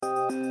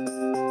Hello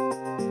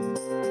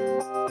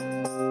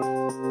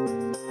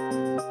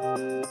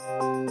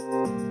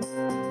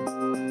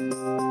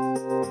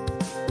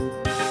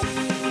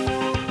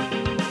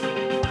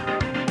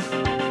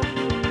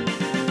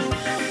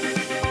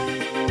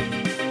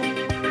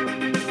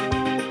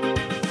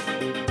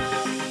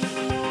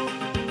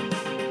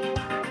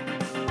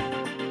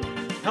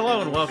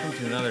and welcome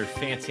to another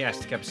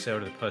fantastic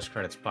episode of the Post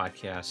Credits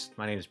Podcast.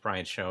 My name is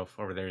Brian Schoaf.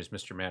 Over there is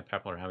Mr. Matt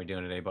Pepler. How are we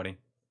doing today, buddy?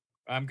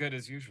 I'm good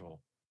as usual.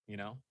 You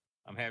know,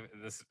 I'm having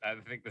this. I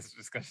think this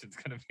discussion is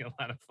going to be a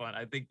lot of fun.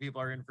 I think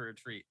people are in for a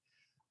treat.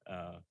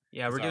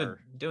 Yeah, we're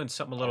doing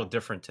something a little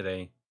different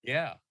today.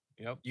 Yeah.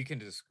 Yep. You can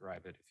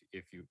describe it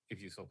if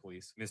you so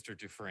please, Mr.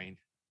 Dufresne.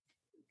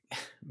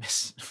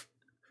 Miss,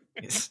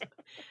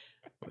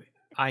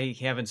 I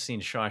haven't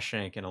seen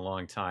Shawshank in a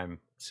long time.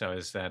 So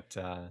is that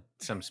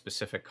some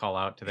specific call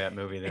out to that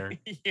movie there?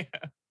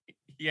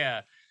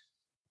 Yeah.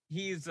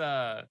 He's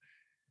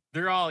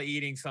they're all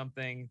eating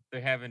something.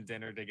 They're having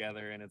dinner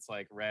together, and it's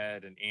like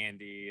Red and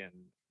Andy, and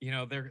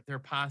they're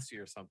posse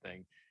or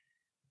something.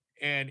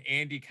 And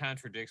Andy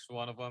contradicts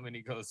one of them, and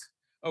he goes,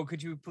 "Oh,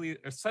 could you please?"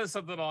 Or says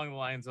something along the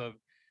lines of,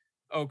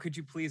 "Oh, could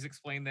you please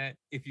explain that,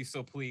 if you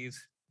so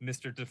please,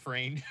 Mr.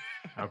 Dufresne?"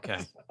 Okay.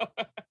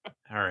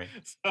 All right.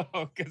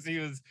 So, because he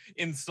was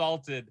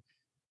insulted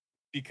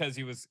because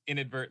he was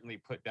inadvertently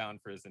put down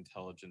for his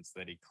intelligence,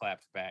 that he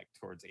clapped back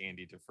towards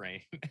Andy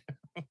Dufresne.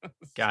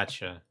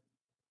 Gotcha.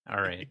 All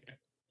right.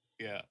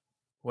 Yeah.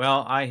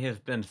 Well, I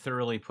have been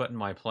thoroughly put in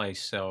my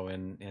place. So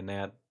in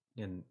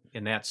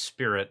that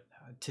spirit,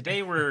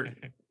 today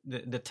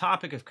the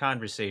topic of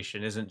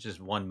conversation isn't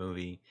just one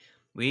movie.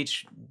 We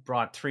each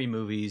brought 3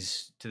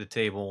 movies to the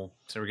table,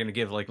 so we're going to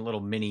give like little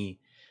mini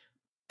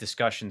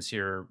discussions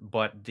here.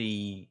 But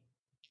the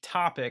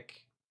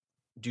topic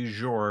du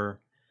jour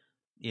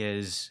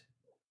is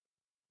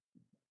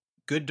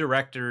good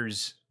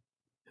directors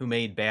who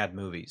made bad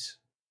movies.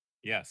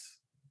 Yes.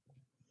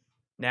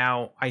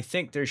 Now, I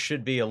think there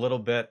should be a little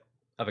bit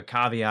of a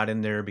caveat in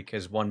there,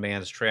 because one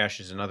man's trash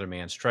is another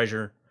man's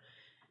treasure.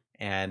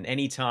 And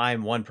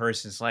anytime one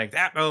person's like,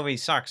 that movie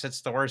sucks,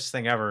 it's the worst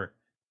thing ever,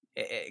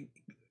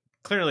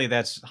 clearly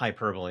that's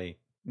hyperbole.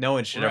 No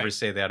one should ever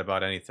say that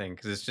about anything,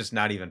 because it's just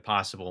not even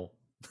possible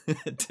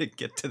to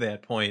get to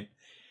that point.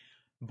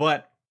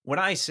 But when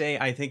I say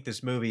I think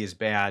this movie is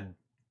bad,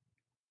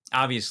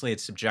 obviously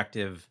it's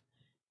subjective.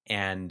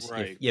 And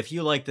if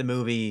you like the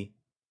movie,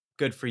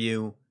 good for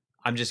you.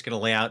 I'm just going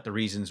to lay out the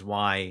reasons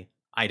why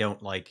I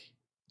don't like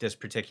this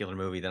particular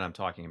movie that I'm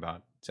talking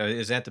about. So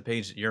is that the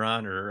page that you're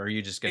on, or are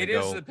you just going to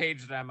go? It is the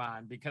page that I'm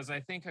on, because I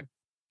think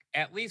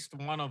at least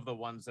one of the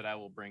ones that I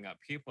will bring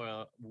up,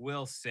 people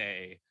will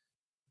say,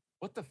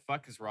 what the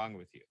fuck is wrong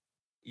with you?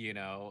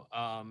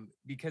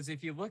 Because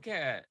if you look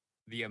at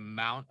the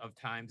amount of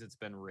times it's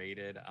been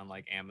rated on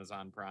like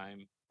Amazon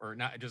Prime, or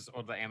not just,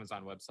 or the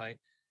Amazon website,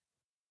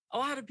 a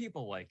lot of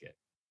people like it.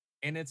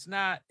 And it's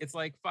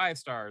like 5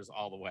 stars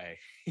all the way,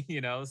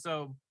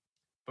 so,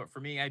 but for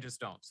me, I just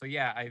don't. So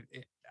yeah,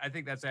 I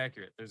think that's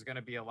accurate. There's going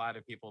to be a lot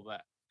of people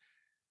that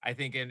I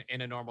think in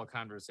a normal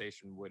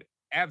conversation would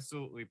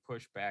absolutely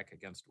push back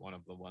against one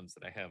of the ones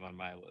that I have on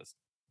my list.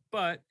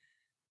 But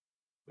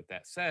with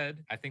that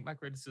said, I think my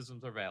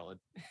criticisms are valid,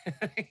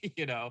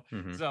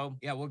 Mm-hmm. So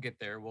yeah, we'll get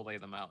there. We'll lay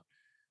them out,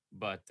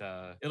 but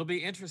it'll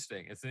be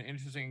interesting. It's an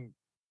interesting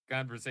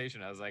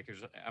conversation.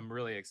 I'm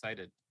really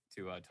excited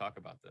to talk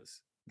about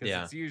this.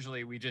 Because it's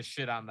usually we just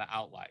shit on the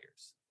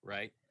outliers,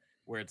 right?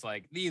 Where it's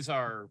like, these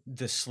are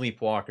the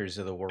sleepwalkers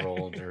of the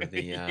world, or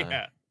the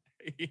yeah,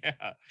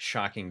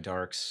 shocking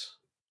darks,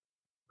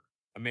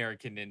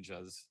 American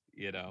ninjas,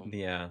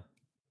 the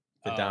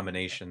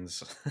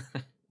dominations.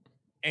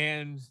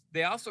 And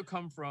they also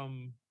come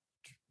from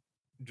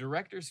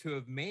directors who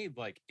have made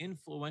like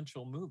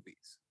influential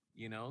movies,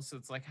 so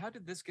it's like, how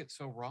did this get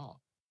so wrong?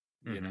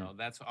 Mm-hmm.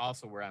 That's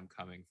also where I'm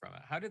coming from.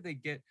 How did they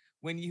get,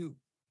 when you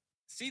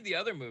see the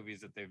other movies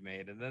that they've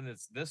made, and then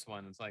it's this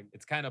one, it's like,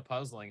 it's kind of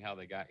puzzling how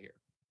they got here,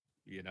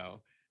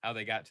 how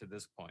they got to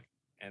this point,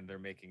 and they're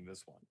making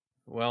this one.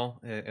 Well,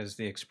 as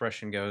the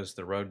expression goes,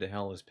 the road to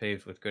hell is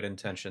paved with good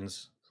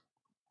intentions.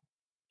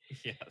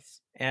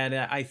 Yes. And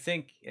I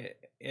think,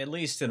 at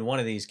least in one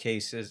of these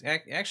cases,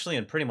 actually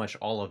in pretty much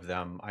all of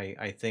them,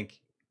 I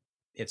think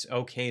it's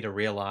okay to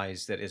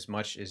realize that as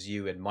much as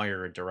you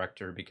admire a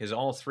director, because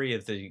all 3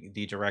 of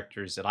the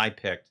directors that I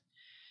picked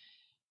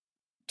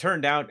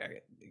turned out,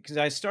 because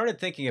I started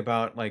thinking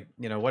about, like,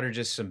 what are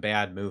just some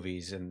bad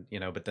movies, and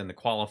but then the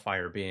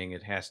qualifier being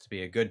it has to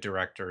be a good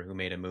director who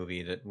made a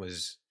movie that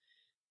was,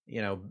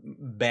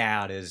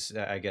 bad is,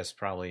 I guess,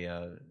 probably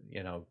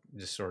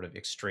just sort of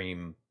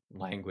extreme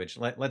language.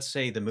 Let's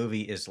say the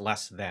movie is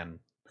less than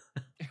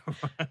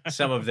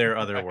some of their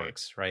other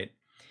works, right?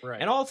 Right.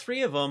 And all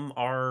 3 of them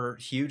are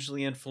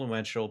hugely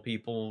influential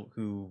people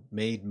who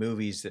made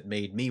movies that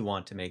made me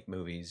want to make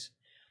movies.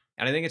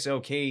 And I think it's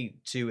okay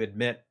to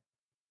admit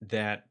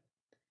that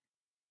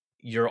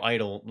your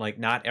idol, like,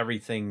 not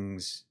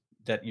everything's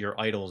that your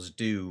idols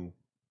do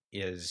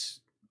is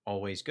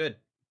always good.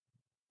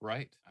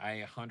 Right.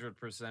 I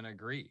 100%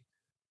 agree.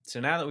 So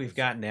now that we've Is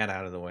gotten that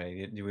out of the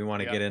way, do we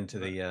want to get yep. into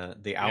the Yeah.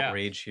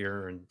 outrage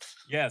here? And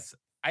Yes.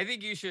 I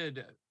think you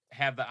should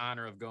have the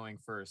honor of going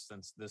first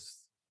since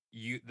this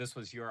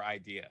was your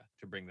idea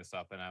to bring this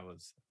up and I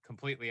was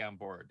completely on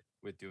board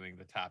with doing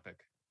the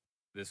topic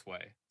this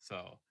way.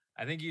 So,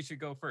 I think you should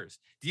go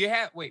first. Do you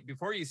have wait,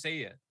 before you say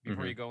it,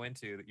 before Mhm. you go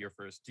into your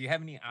first, do you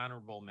have any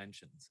honorable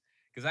mentions?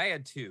 Because I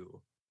had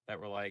two that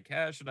were like,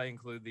 should I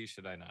include these?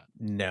 Should I not?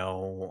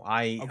 No,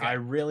 I Okay.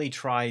 really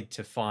tried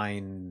to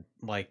find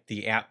like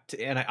the app,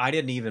 and I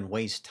didn't even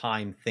waste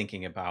time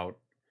thinking about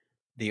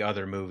the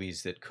other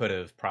movies that could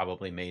have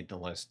probably made the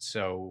list.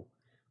 So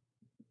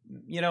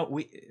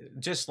we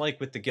just like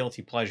with the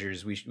guilty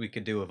pleasures, we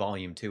could do a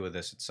volume two of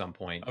this at some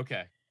point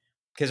Okay.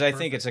 because I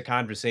think it's Perfect. a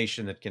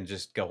conversation that can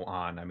just go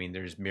on. I mean,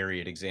 there's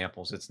myriad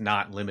examples. It's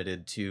not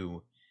limited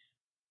to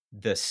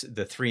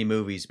the three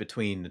movies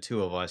between the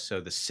two of us,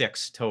 so the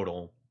six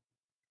total.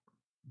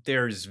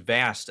 There's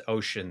vast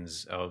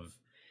oceans of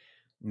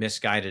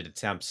misguided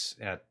attempts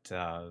at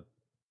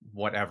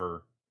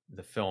whatever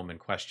the film in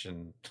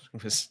question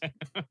was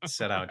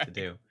set out to Right.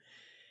 do.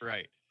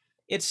 Right.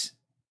 It's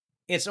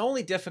it's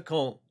only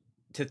difficult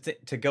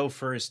to go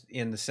first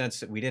in the sense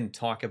that we didn't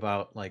talk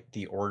about like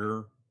the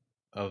order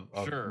of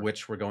Sure.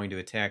 which we're going to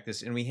attack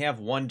this, and we have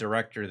one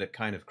director that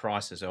kind of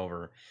crosses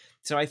over.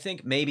 So I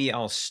think maybe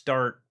I'll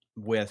start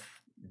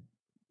with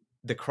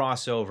the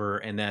crossover,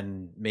 and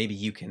then maybe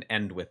you can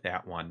end with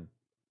that one.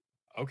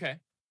 Okay.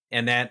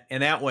 And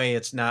that way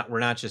it's not we're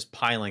not just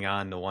piling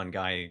on the one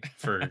guy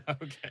for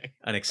Okay.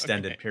 an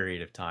extended Okay.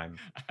 period of time.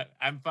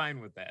 I'm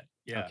fine with that.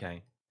 Yeah.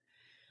 Okay.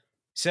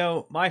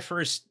 So my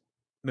first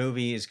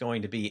movie is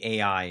going to be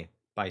AI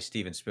by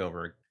Steven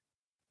Spielberg.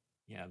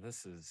 Yeah,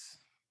 this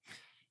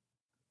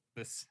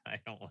I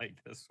don't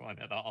like this one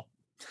at all.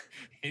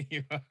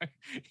 you are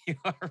you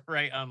are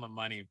right on the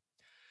money.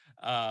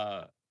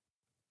 Uh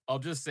I'll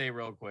just say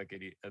real quick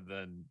and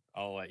then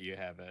I'll let you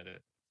have at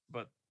it.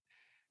 But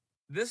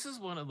this is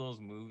one of those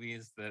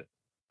movies that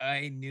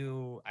I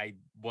knew I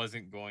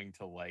wasn't going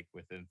to like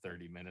within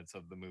 30 minutes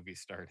of the movie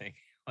starting.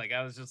 Like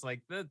I was just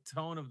like the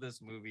tone of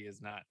this movie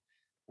is not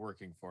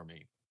working for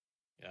me.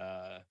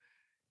 Uh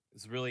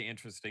it's really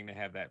interesting to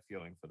have that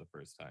feeling for the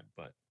first time.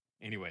 But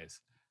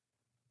anyways,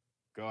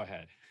 go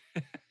ahead.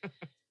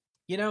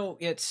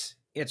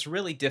 It's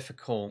really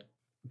difficult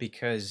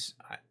because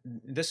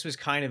this was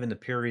kind of in the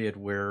period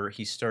where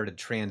he started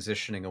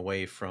transitioning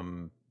away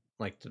from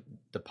like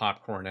the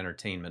popcorn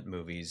entertainment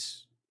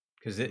movies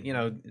because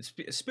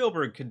Mhm.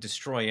 Spielberg could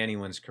destroy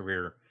anyone's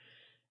career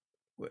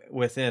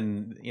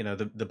within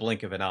the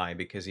blink of an eye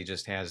because he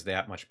just has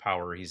that much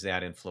power. He's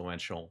that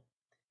influential,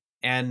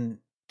 and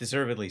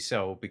deservedly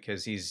so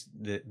because he's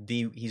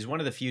one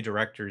of the few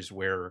directors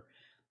where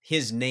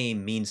his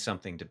name means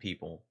something to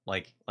people,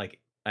 like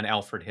an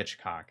Alfred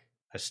Hitchcock,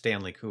 a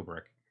Stanley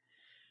Kubrick.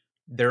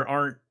 There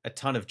aren't a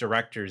ton of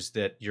directors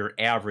that your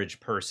average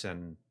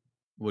person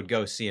would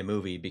go see a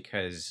movie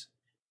because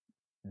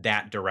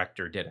that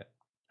director did it.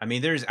 I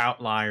mean, there's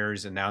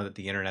outliers, and now that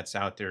the internet's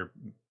out there,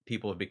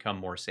 people have become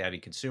more savvy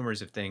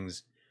consumers of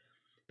things,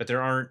 but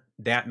there aren't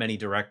that many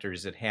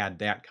directors that had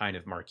that kind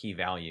of marquee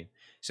value.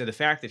 So the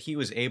fact that he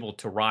was able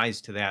to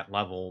rise to that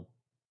level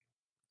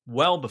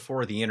well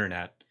before the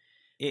internet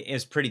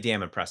is pretty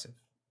damn impressive.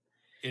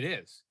 It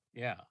is.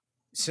 Yeah.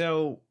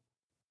 So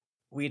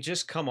we had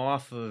just come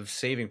off of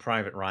Saving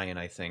Private Ryan,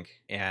 I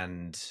think,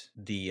 and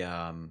the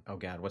oh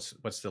god, what's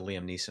the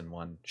Liam Neeson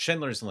one?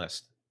 Schindler's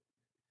List.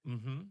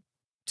 Mhm.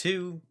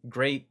 Two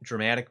great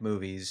dramatic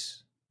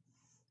movies,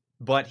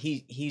 but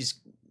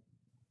he's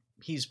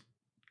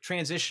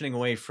transitioning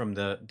away from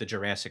the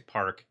Jurassic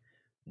Park,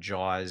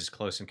 Jaws,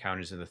 Close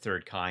Encounters of the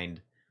Third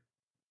Kind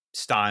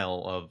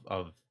style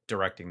of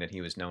directing that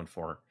he was known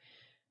for.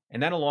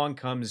 And then along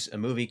comes a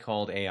movie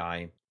called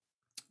AI,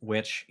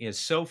 which is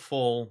so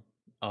full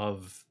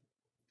of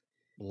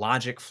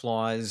logic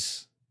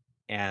flaws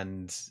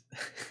and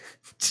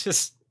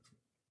just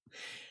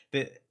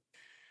the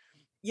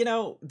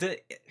the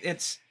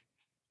it's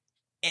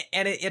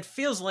and it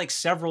feels like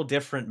several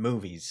different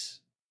movies.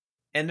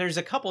 And there's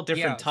a couple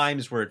different Yes.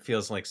 times where it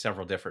feels like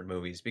several different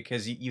movies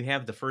because you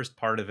have the first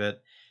part of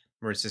it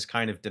where it's this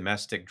kind of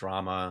domestic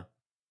drama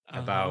Uh-huh.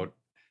 about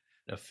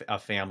a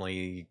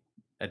family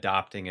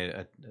adopting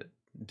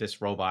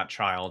this robot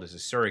child as a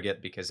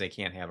surrogate because they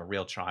can't have a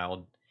real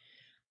child.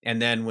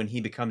 And then when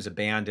he becomes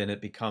abandoned,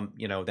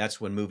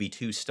 that's when movie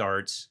two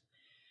starts.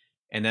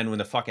 And then when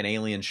the fucking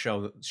alien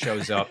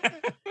shows up,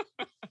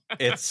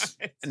 it's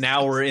It's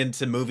now we're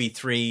just into movie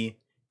three,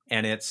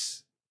 and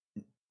it's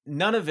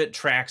none of it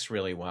tracks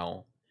really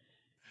well.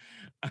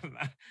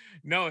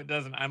 no, it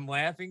doesn't. I'm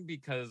laughing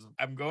because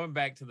I'm going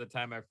back to the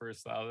time I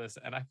first saw this,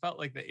 and I felt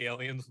like the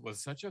aliens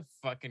was such a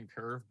fucking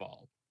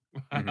curveball.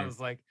 I Hmm. was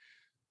like,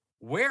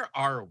 where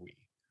are we?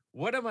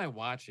 What am I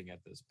watching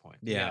at this point?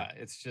 Yeah. Yeah,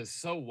 it's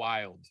just so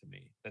wild to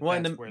me that Well,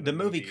 and that's the where the the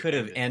movie movie could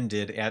have ended.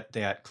 ended at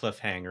that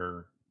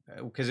cliffhanger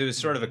because it was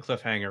sort of a Hmm.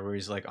 cliffhanger where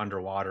he's like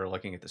underwater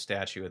looking at the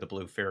statue of the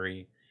blue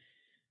fairy.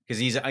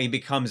 because he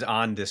becomes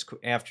on this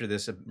after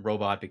this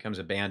robot becomes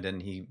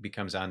abandoned. He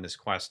becomes on this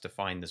quest to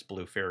find this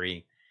blue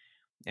fairy,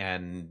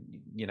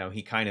 and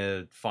he kind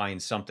of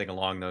finds something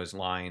along those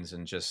lines,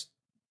 and just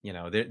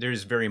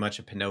there's very much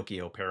a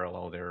Pinocchio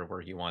parallel there,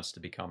 where he wants to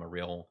become a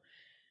real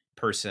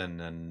person,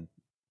 and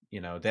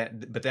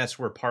but that's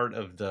where part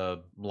of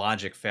the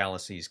logic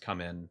fallacies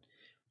come in,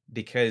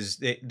 because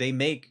they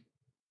make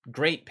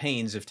great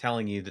pains of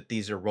telling you that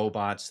these are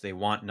robots, they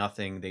want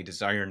nothing, they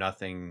desire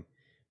nothing,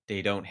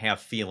 they don't have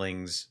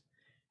feelings,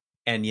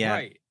 and yet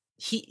Right.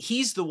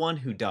 he's the one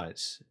who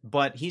does,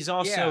 but he's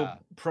also Yeah.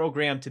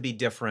 programmed to be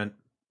different.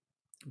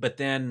 But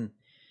then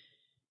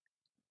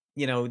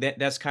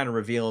that's kind of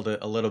revealed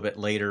a little bit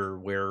later,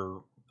 where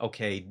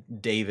okay,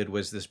 David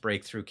was this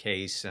breakthrough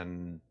case,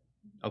 and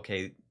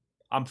okay,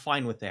 I'm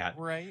fine with that.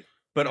 Right.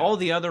 But all Yeah.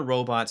 the other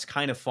robots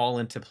kind of fall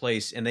into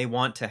place, and they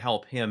want to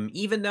help him,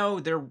 even though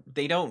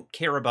they don't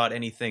care about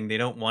anything, they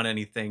don't want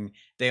anything.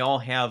 They all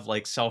have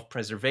like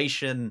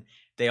self-preservation.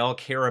 They all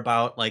care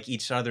about like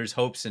each other's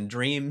hopes and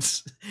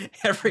dreams,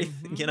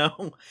 everything,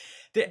 Hmm.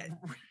 The-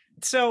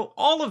 So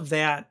all of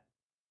that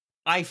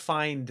I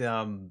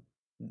find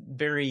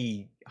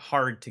very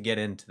hard to get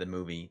into the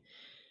movie.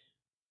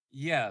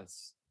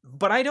 Yes.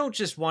 But I don't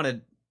just want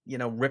to,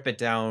 rip it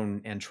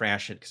down and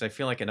trash it, because I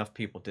feel like enough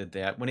people did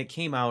that. When it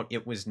came out,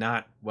 it was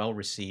not well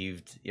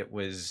received. It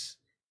was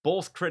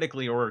both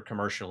critically or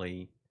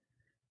commercially.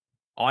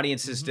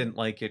 Audiences Hmm. didn't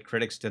like it,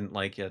 critics didn't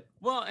like it.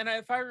 Well, and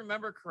if I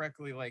remember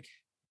correctly, like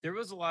there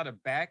was a lot of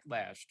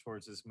backlash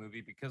towards this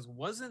movie because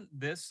wasn't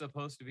this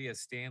supposed to be a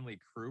Stanley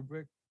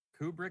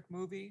Kubrick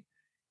movie?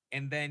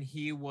 And then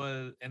he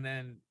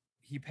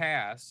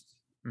passed,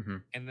 Hmm.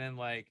 and then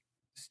like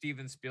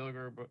Steven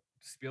Spielberg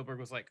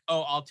was like,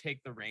 "Oh, I'll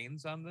take the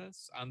reins on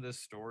this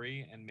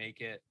story and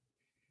make it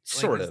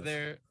like Sort is of.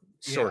 there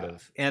Sort yeah.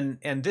 of.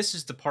 And this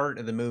is the part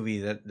of the movie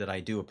that I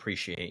do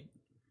appreciate,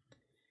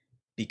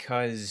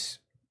 because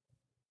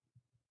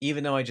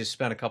even though I just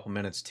spent a couple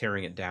minutes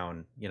tearing it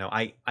down,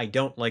 I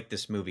don't like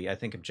this movie. I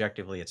think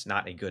objectively it's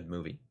not a good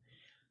movie.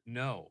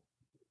 No.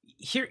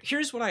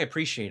 Here's what I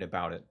appreciate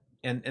about it.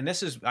 And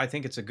this is, I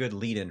think it's a good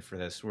lead in for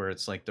this, where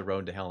it's like the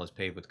road to hell is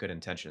paved with good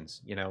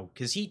intentions,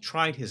 because he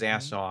tried his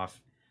ass Mhm.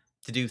 off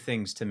to do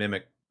things to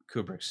mimic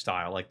Kubrick's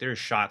style. Like there's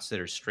shots that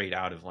are straight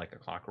out of like A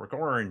Clockwork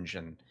Orange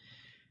and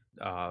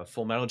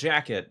Full Metal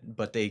Jacket,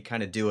 but they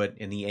kind of do it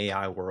in the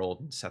AI world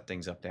and set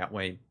things up that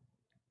way.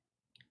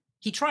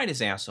 He tried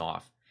his ass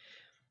off.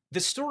 The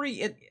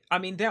story, I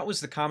mean, that was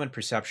the common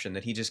perception,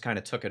 that he just kind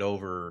of took it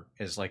over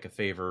as like a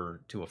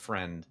favor to a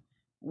friend,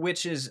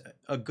 which is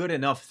a good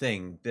enough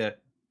thing,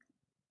 that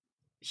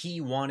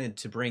he wanted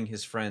to bring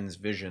his friend's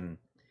vision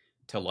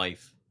to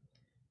life,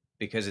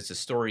 because it's a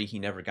story he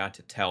never got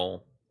to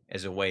tell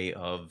as a way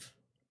of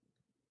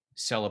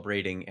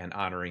celebrating and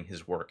honoring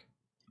his work.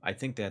 I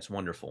think that's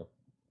wonderful.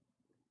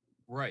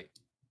 Right.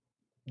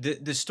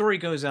 The story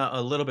goes out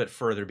a little bit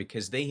further,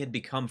 because they had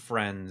become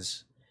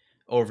friends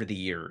over the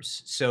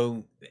years.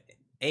 So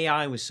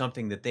AI was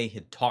something that they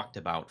had talked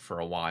about for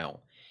a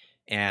while.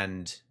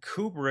 And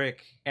Kubrick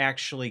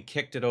actually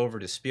kicked it over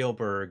to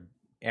Spielberg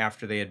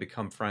after they had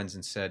become friends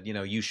and said,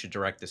 you should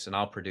direct this and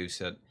I'll produce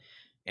it.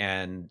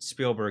 And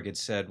Spielberg had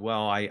said,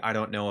 well, I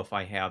don't know if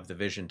I have the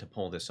vision to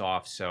pull this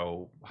off.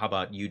 So how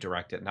about you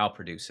direct it and I'll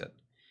produce it?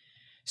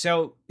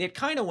 So it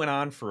kind of went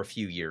on for a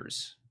few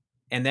years.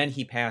 And then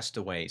he passed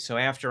away. So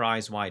after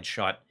Eyes Wide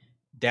Shut,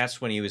 that's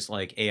when he was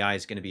like, AI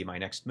is going to be my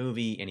next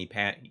movie. And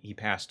he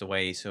passed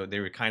away. So they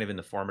were kind of in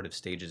the formative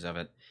stages of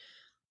it.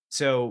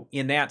 So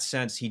in that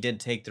sense, he did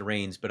take the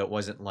reins, but it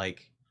wasn't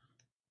like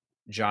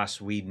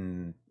Joss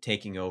Whedon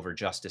taking over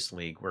Justice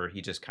League, where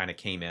he just kind of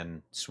came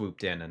in,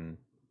 swooped in, and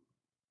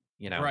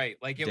Right.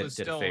 Like it was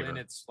did a still in favor.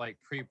 its like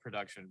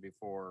pre-production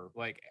before,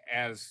 like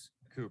as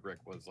Kubrick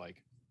was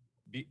like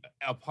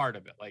a part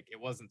of it. Like it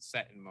wasn't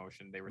set in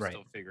motion. They were Right.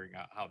 still figuring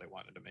out how they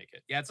wanted to make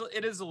it. Yeah,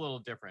 it is a little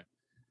different.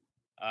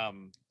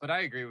 But I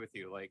agree with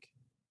you. Like,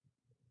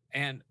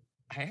 and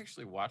I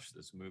actually watched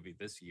this movie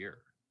this year,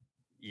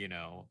 you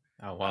know,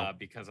 Oh well.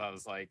 because I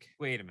was like,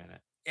 wait a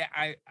minute. Yeah,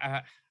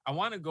 I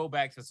want to go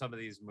back to some of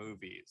these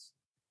movies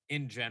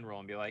in general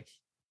and be like,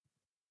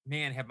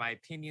 man, have my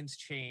opinions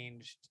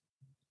changed?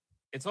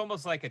 It's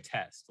almost like a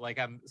test. Like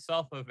I'm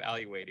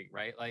self-evaluating,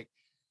 right? Like,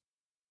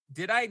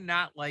 did I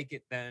not like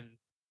it then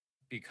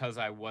because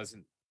I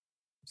wasn't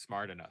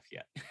smart enough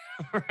yet?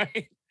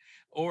 Right?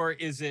 Or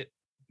is it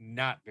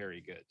not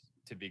very good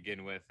to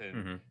begin with? And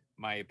Hmm.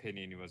 my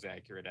opinion was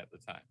accurate at the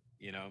time,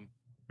 you know?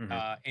 Hmm.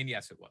 And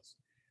yes, it was.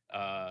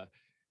 Uh,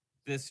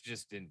 this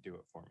just didn't do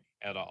it for me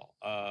at all.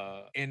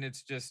 And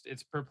it's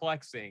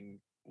perplexing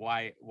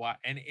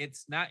and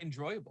it's not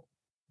enjoyable.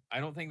 I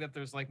don't think that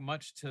there's like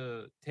much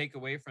to take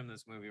away from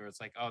this movie where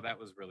it's like, oh, that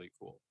was really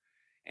cool.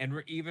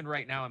 And even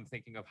right now, I'm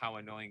thinking of how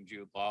annoying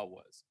Jude Law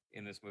was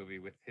in this movie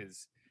with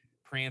his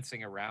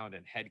prancing around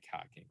and head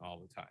cocking all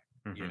the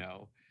time. You Hmm.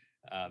 know,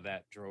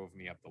 that drove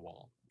me up the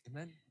wall. And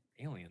then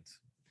aliens,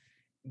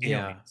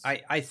 Yeah, aliens.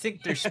 I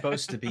think they're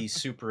supposed to be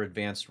super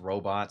advanced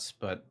robots,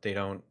 but they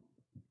don't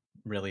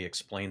really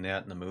explain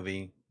that in the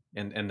movie.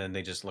 and then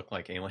they just look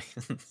like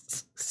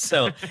aliens.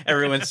 So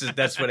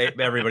that's what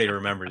everybody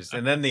remembers,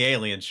 and then the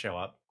aliens show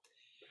up.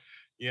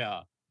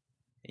 Yeah.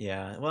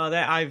 Yeah, well,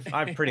 that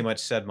I've pretty much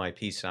said my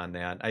piece on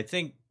that. I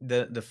think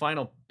the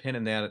final pin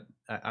in that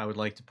I would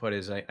like to put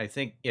is I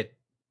think it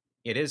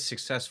is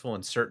successful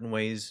in certain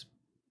ways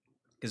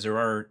because there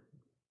are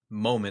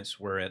moments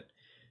where it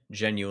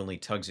genuinely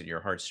tugs at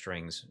your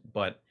heartstrings,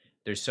 but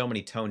there's so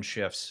many tone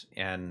shifts,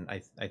 and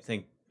I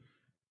think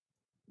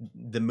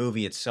the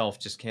movie itself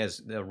just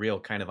has a real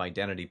kind of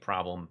identity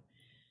problem.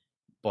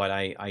 But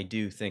I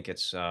do think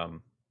it's a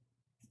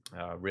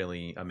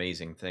really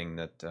amazing thing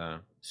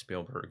that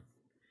Spielberg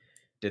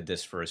did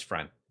this for his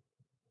friend.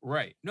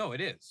 Right. No,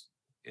 it is.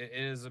 It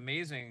is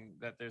amazing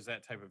that there's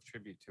that type of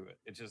tribute to it.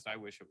 It's just I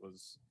wish it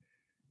was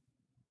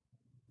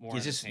more You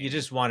entertaining.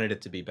 just wanted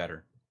it to be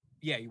better.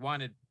 Yeah, you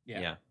wanted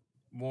Yeah.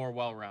 more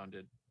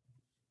well-rounded,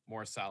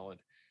 more solid.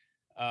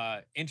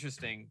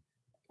 Interesting.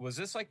 Was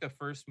this like the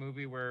first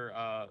movie where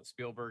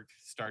Spielberg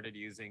started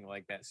using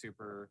like that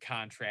super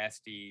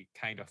contrasty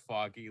kind of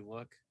foggy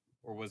look,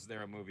 or was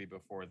there a movie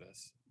before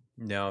this?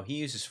 No, he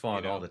uses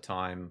fog all know? the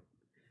time.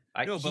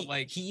 No, but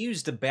like He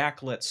used the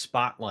backlit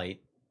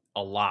spotlight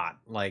a lot,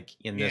 like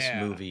in this yeah,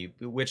 movie,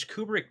 which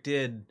Kubrick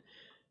did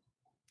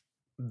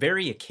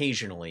very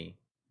occasionally.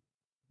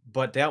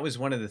 But that was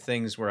one of the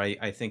things where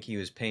I think he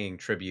was paying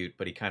tribute,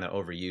 but he kind of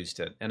overused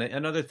it. And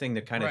another thing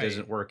that kind of right.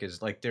 doesn't work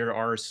is like there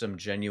are some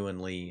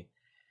genuinely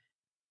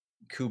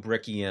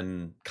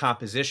Kubrickian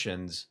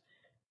compositions,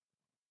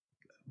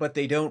 but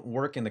they don't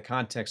work in the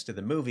context of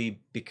the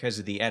movie because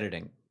of the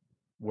editing.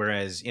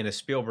 Whereas in a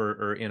Spielberg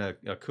or in a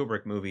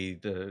Kubrick movie,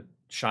 the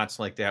shots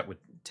like that would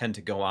tend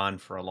to go on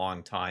for a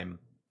long time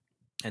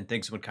and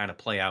things would kind of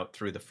play out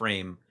through the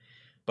frame.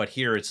 But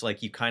here it's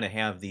like you kind of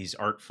have these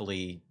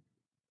artfully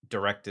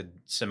directed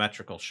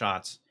symmetrical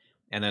shots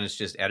and then it's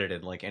just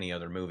edited like any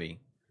other movie.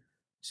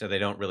 So they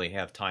don't really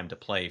have time to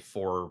play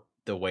for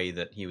the way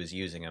that he was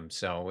using them.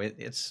 So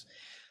it's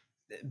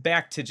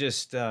back to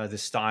just the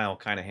style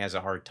kind of has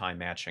a hard time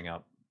matching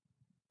up.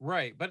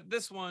 Right. But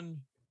this one,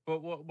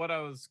 but what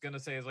I was gonna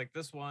say is like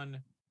this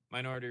one,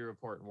 Minority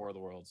Report and War of the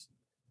Worlds,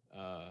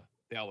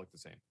 they all look the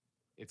same.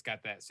 It's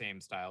got that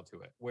same style to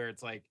it, where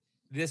it's like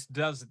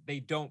they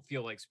don't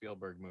feel like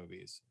Spielberg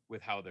movies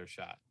with how they're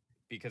shot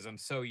because I'm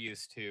so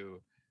used to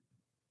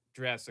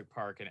Jurassic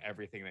Park and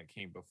everything that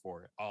came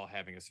before it, all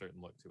having a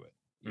certain look to it,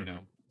 you Mm-hmm.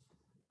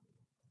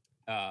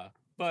 know.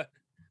 But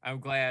I'm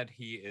glad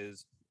he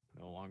is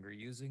no longer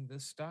using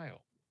this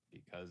style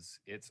because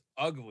it's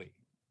ugly.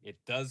 It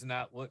does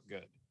not look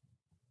good.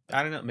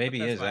 I don't know. But Maybe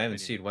he that's is. my I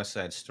haven't opinion. seen West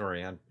Side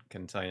Story. I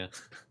couldn't tell you.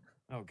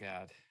 Oh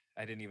God,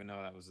 I didn't even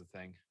know that was a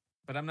thing.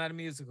 But I'm not a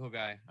musical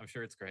guy. I'm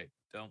sure it's great.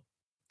 Don't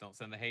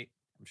send the hate.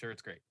 I'm sure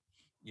it's great.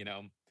 You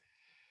know.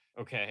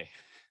 Okay.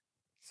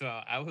 So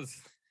I was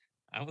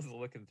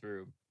looking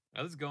through.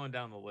 I was going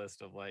down the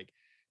list of like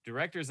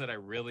directors that I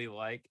really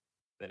like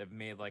that have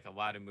made like a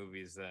lot of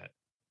movies that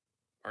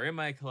are in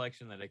my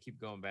collection that I keep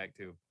going back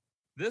to.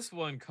 This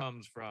one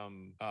comes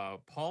from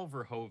Paul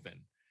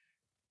Verhoeven,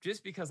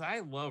 just because I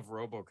love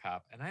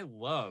RoboCop and I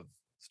love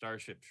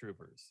Starship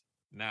Troopers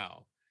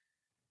now.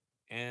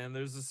 And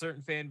there's a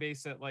certain fan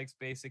base that likes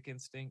Basic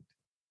Instinct.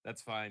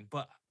 That's fine.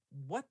 But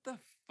what the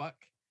fuck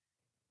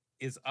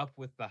is up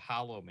with the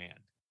Hollow Man?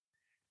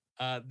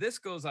 This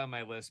goes on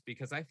my list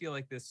because I feel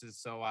like this is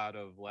so out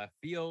of left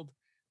field,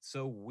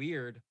 so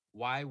weird.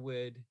 Why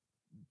would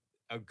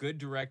a good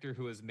director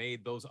who has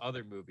made those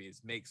other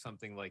movies make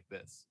something like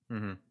this?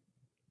 Mm-hmm.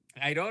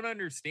 I don't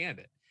understand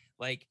it.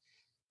 Like,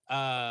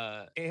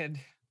 and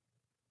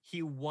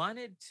he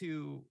wanted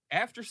to,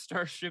 after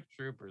Starship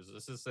Troopers,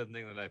 this is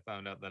something that I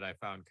found out that I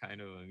found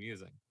kind of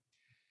amusing.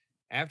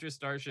 After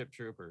Starship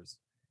Troopers,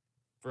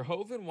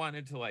 Verhoeven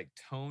wanted to like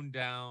tone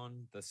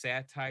down the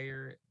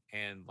satire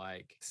and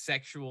like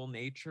sexual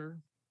nature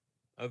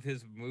of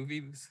his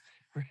movies,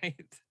 right?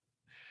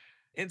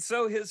 And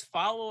so his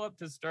follow up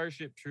to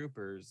Starship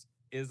Troopers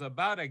is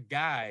about a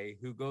guy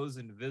who goes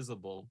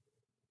invisible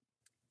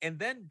and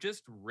then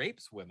just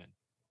rapes women,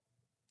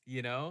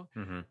 you know?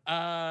 Mm-hmm.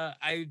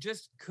 I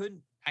just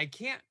couldn't, I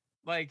can't,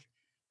 like,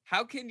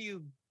 how can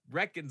you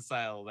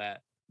reconcile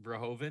that,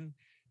 Verhoeven?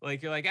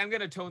 Like, you're like, I'm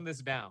going to tone this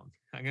down.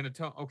 I'm going to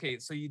tone, okay,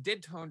 so you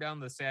did tone down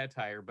the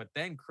satire, but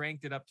then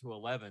cranked it up to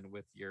 11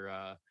 with your,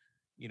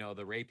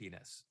 the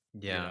rapiness,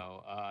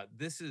 Yeah.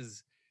 this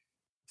is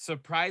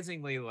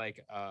surprisingly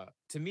like,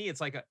 to me, it's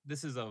like,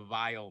 this is a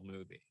vile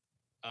movie.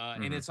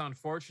 And Mm-hmm. it's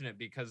unfortunate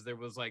because there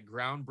was like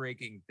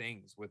groundbreaking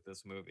things with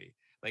this movie,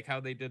 like how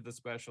they did the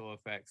special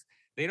effects.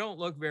 They don't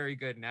look very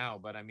good now,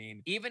 but I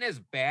mean, even as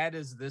bad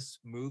as this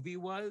movie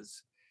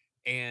was,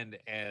 and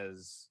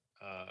as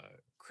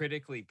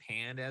critically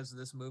panned as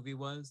this movie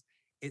was,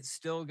 it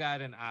still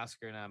got an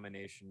Oscar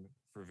nomination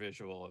for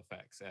visual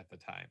effects at the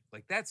time.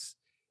 Like that's,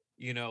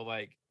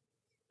 like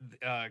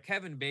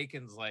Kevin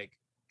Bacon's like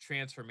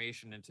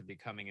transformation into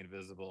becoming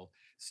invisible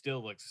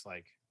still looks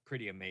like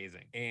pretty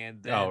amazing.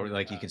 And Oh, then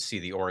like you can see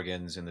the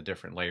organs and the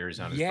different layers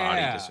on his body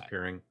yeah,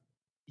 disappearing.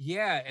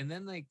 Yeah, and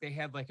then like they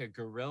had like a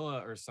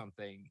gorilla or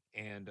something,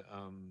 and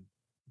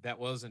that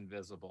was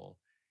invisible.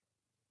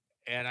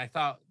 And I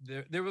thought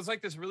there was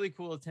like this really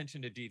cool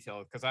attention to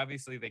detail because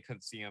obviously they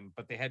couldn't see him,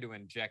 but they had to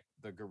inject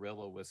the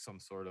gorilla with some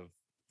sort of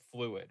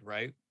fluid,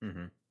 right?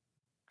 Hmm.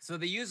 So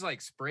they used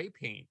like spray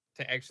paint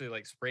to actually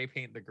like spray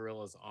paint the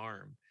gorilla's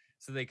arm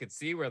so they could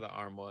see where the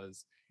arm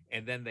was,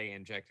 and then they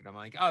injected. I'm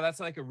like, oh, that's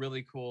like a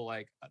really cool,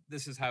 like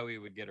this is how we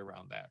would get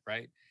around that,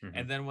 right? Hmm.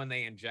 And then when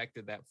they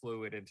injected that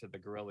fluid into the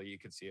gorilla, you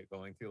could see it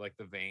going through like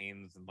the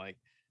veins and like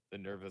the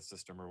nervous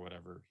system or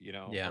whatever,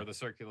 Yeah. or the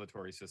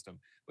circulatory system,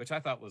 which I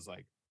thought was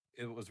like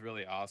it was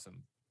really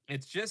awesome.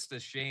 It's just a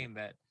shame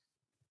that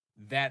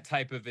that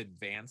type of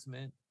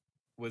advancement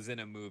was in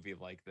a movie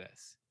like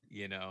this.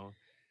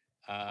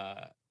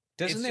 Uh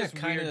Doesn't it's that just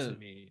kind weird to of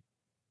me.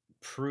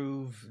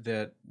 prove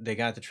that they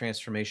got the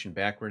transformation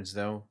backwards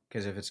though?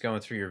 Because if it's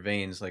going through your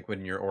veins, like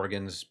when your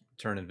organs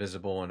turn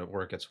invisible and it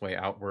work its way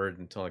outward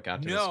until it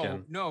got to the No,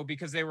 skin. no,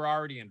 because they were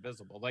already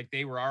invisible. Like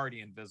they were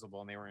already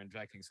invisible and they were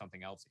injecting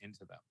something else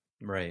into them.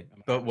 Right. Am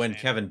I But when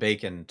understanding? Kevin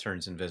Bacon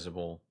turns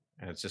invisible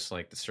and it's just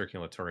like the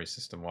circulatory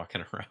system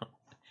walking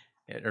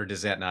around. Or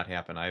does that not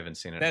happen? I haven't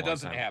seen it in a That long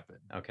doesn't time. happen.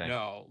 Okay.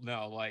 No,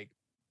 no, like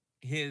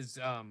his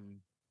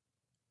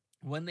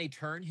when they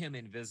turn him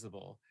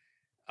invisible,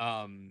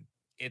 um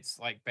it's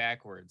like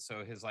backwards.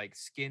 So his like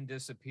skin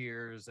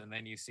disappears and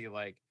then you see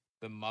like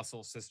the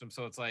muscle system.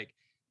 So it's like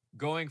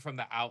going from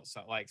the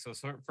outside, like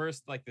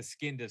first like the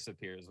skin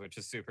disappears, which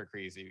is super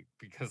crazy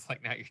because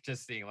like now you're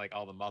just seeing like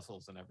all the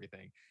muscles and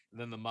everything, and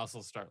then the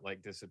muscles start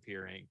like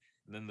disappearing,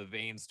 and then the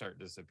veins start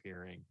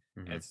disappearing.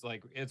 Hmm. It's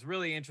like it's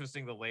really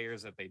interesting the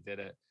layers that they did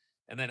it,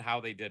 and then how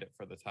they did it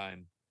for the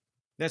time.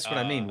 That's what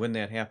I mean. uh Wouldn't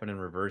that happen in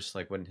reverse?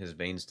 Like wouldn't his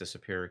veins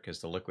disappear because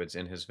the liquid's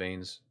in his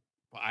veins?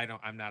 well,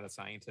 I'm not a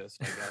scientist,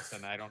 I guess,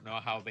 and I don't know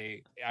how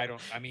they.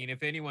 I mean,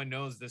 if anyone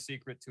knows the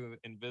secret to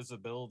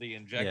invisibility Yeah.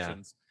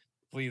 injections,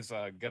 please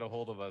get a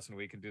hold of us and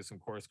we can do some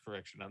course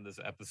correction on this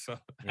episode.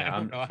 I Yeah.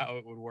 don't know how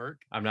it would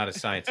work. I'm not a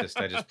scientist.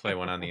 I just play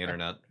one on the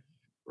internet.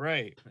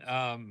 Right.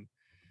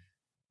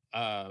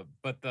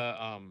 But the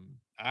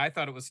I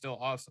thought it was still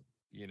awesome.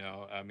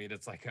 I mean,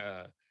 it's like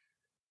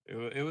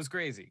it was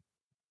crazy.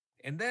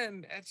 And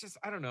then it's just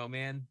I don't know,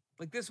 man.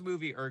 Like this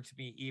movie irked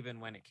me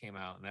even when it came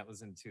out, and that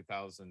was in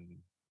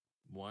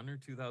 2001 or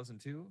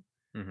 2002.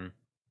 Hmm.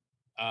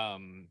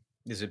 Um,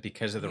 Is it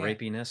because of the yeah,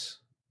 rapiness?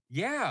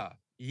 yeah,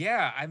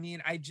 yeah. I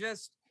mean,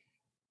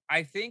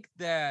 I think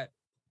that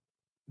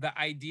the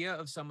idea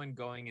of someone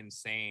going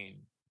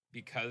insane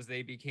because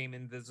they became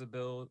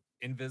invisible.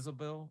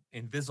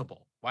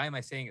 Why am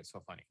I saying it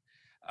so funny?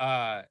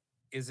 Uh,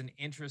 is an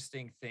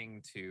interesting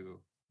thing to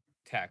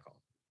tackle,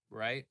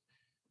 right?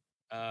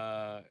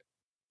 Uh,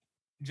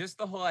 just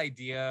the whole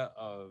idea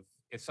of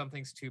if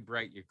something's too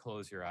bright, you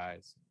close your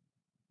eyes.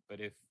 But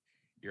if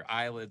your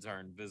eyelids are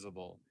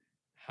invisible,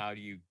 how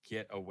do you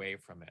get away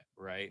from it,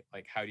 right?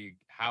 Like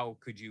how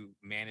could you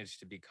manage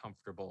to be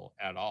comfortable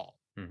at all?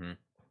 Hmm.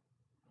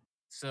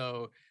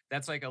 So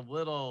that's like a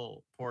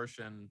little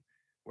portion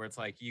where it's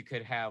like you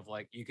could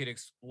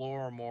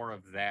explore more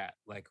of that.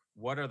 Like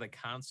what are the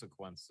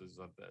consequences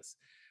of this?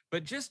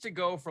 But just to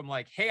go from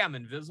like, hey, I'm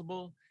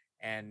invisible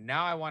and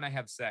now I want to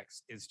have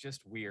sex is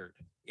just weird.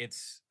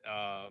 It's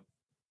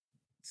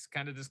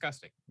kind of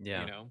disgusting, you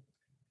Yeah. know?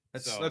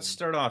 Let's So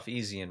start off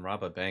easy and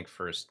rob a bank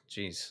first.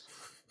 Jeez.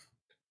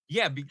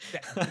 yeah,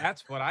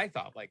 that's what I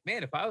thought. Like,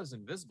 man, if I was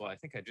invisible, I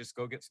think I'd just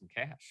go get some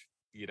cash.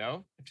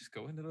 I'd just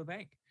go into the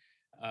bank.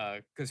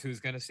 Because who's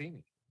gonna see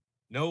me?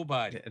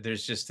 Nobody.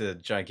 There's just a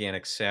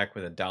gigantic sack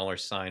with a dollar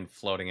sign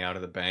floating out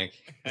of the bank.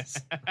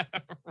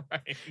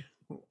 Right.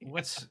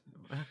 What's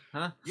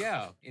huh?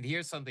 Yeah. And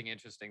here's something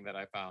interesting that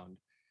I found.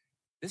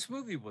 This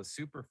movie was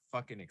super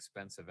fucking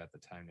expensive at the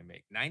time to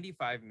make.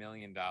 $95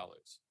 million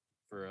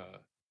for a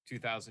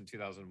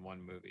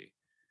 2001 movie.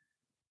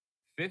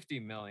 50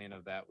 million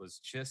of that was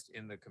just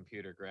in the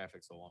computer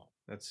graphics alone.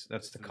 That's the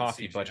Just in the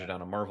coffee budget CGI.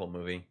 on a Marvel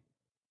movie.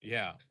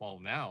 Yeah, well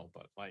now,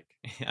 but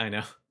I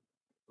know.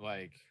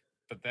 like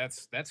but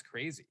that's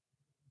crazy.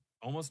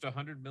 Almost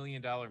 $100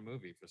 million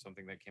movie for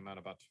something that came out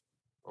about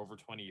over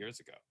 20 years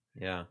ago.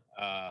 Yeah.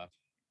 Uh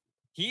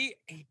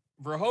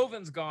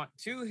Verhoeven's gone,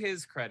 to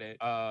his credit,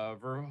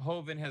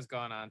 Verhoeven has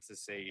gone on to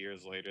say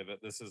years later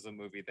that this is a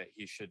movie that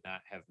he should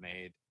not have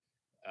made.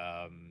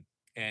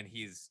 And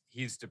he's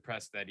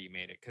depressed that he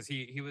made it because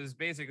he was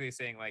basically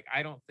saying like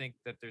I don't think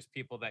that there's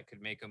people that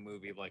could make a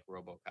movie like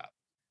RoboCop,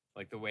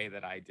 like the way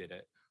that I did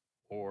it,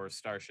 or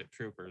Starship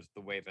Troopers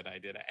the way that I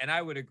did it. And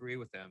I would agree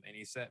with him. And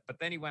he said, but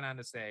then he went on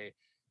to say,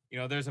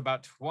 there's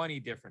about 20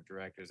 different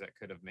directors that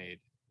could have made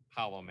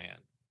Hollow Man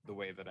the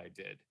way that I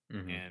did.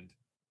 Hmm. And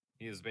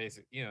he is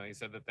he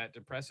said that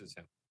depresses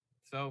him.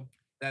 So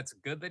that's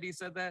good that he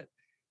said that.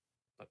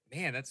 But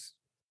man, it's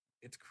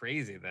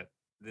crazy that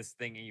this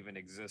thing even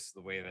exists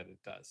the way that it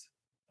does.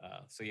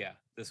 So yeah,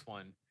 this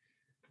one,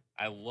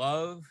 I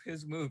love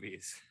his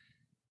movies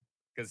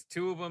because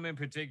two of them in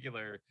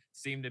particular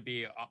seem to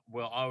be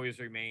will always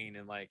remain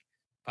in like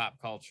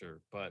pop culture.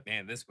 But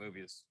man, this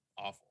movie is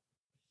awful.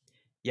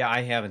 Yeah,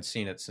 I haven't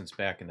seen it since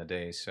back in the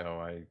day, so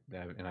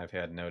I've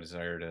had no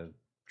desire to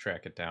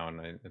track it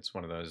down. It's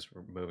one of those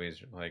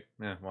movies like,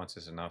 once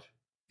is enough.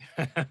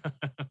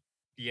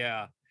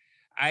 Yeah.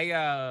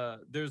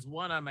 There's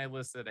one on my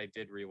list that I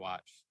did rewatch.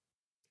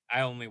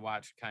 I only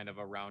watched kind of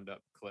a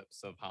roundup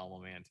clips of Hollow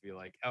Man to be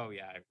like, oh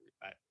yeah,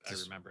 I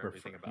Just remember refer,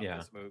 everything about yeah,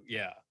 this movie.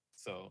 Yeah.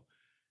 So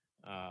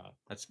uh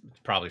that's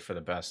probably for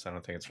the best. I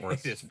don't think it's it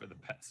worth is for the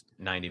best.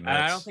 90 And I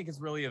don't minutes. think it's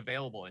really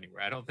available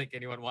anywhere. I don't think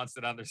anyone wants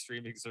it on their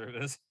streaming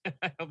service.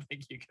 I don't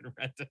think you can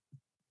rent it.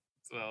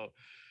 So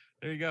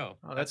there you go.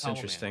 Oh, That's that's Hollow Man.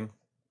 interesting.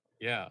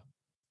 Yeah.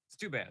 It's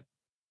too bad.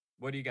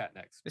 What do you got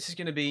next? This is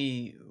going to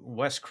be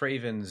Wes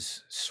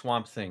Craven's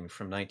Swamp Thing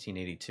from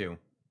 1982.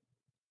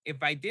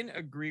 If I didn't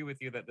agree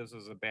with you that this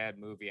was a bad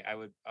movie, I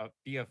would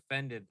be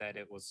offended that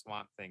it was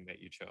Swamp Thing that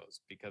you chose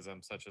because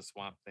I'm such a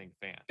Swamp Thing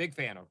fan. Big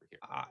fan over here.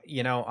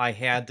 I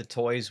had the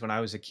toys when I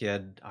was a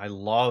kid. I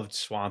loved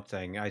Swamp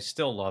Thing. I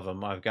still love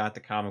them. I've got the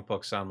comic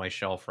books on my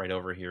shelf right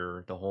over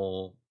here. The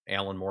whole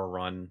Alan Moore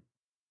run,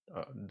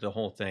 the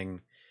whole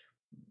thing.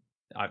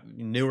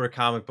 Newer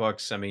comic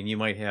books. I mean, you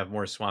might have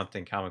more Swamp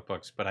Thing comic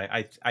books, but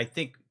I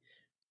think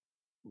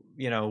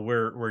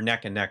we're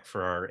neck and neck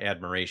for our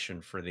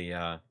admiration for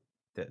the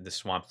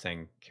Swamp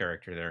Thing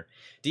character there.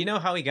 Do you know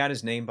how he got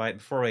his name by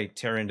before I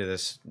tear into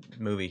this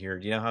movie here?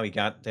 Do you know how he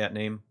got that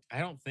name? I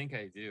don't think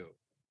I do.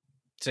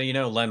 So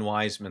Len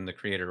Wiseman, the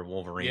creator of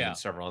Wolverine and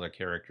several other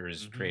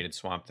characters, created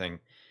Swamp Thing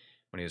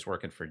when he was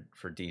working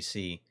for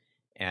DC,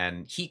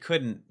 and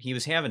he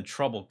was having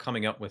trouble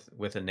coming up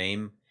with a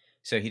name.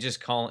 So he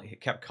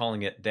kept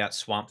calling it that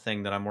Swamp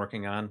Thing that I'm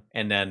working on,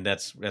 and then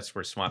that's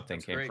where Swamp Thing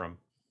came from.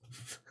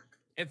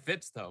 It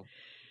fits though.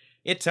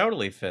 It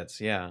totally fits,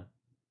 yeah.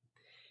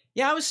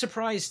 Yeah, I was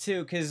surprised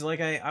too, because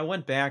like I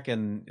went back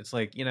and it's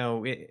like,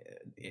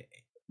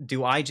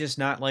 do I just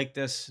not like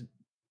this?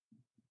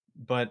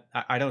 But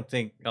I don't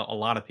think a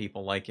lot of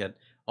people like it.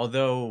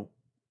 Although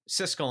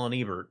Siskel and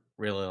Ebert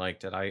really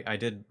liked it. I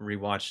did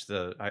rewatch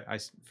I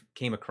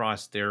came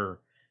across their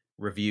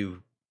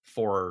review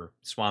for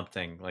Swamp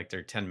Thing, like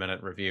their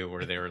 10-minute review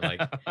where they were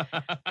like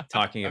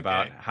talking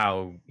about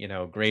how,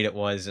 great it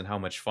was and how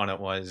much fun it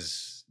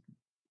was.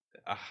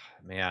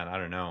 Man, I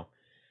don't know.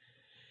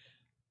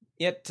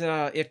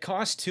 It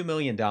cost $2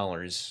 million,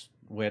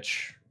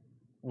 which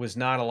was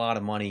not a lot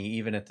of money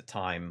even at the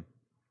time.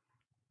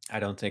 I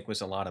don't think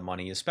was a lot of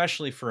money,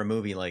 especially for a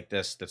movie like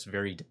this that's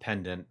very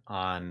dependent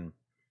on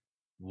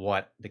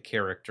what the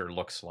character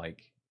looks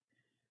like.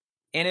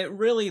 And it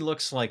really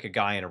looks like a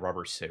guy in a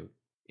rubber suit.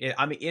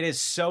 It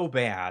is so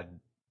bad.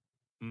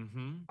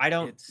 I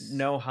don't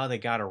know how they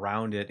got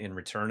around it in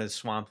Return of the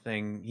Swamp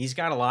Thing. He's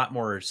got a lot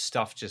more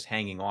stuff just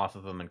hanging off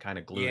of him and kind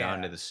of glued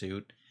onto the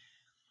suit.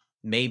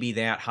 Maybe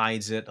that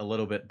hides it a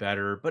little bit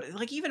better. But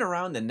like even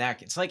around the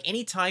neck, it's like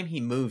anytime he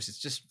moves, it's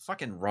just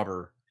fucking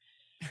rubber.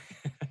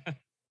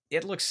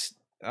 It looks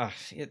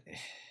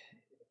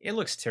it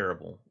looks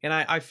terrible, and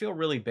I feel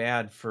really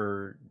bad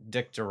for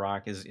Dick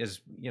Durock. As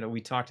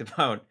we talked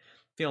about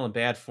feeling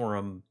bad for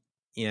him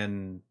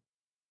in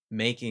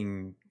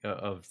making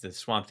of the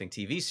Swamp Thing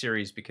TV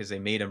series because they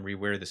made him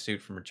rewear the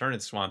suit from Return of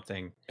the Swamp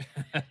Thing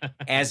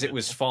as it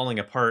was falling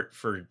apart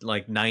for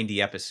like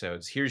 90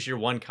 episodes. Here's your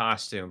one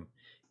costume.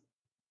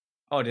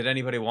 Oh, did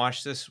anybody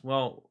watch this?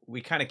 Well,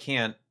 we kind of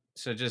can't.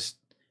 So just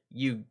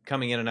you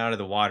coming in and out of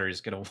the water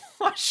is going to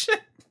wash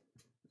it.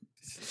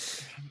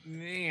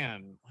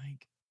 Man,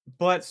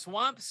 but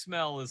swamp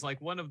smell is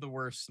like one of the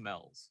worst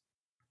smells.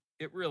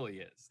 It really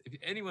is. If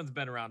anyone's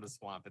been around a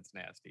swamp, it's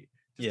nasty.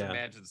 Just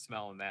imagine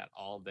smelling that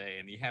all day,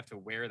 and you have to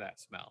wear that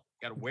smell.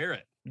 You got to wear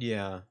it.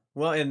 Yeah.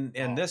 Well, and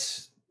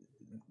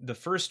the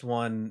first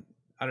one,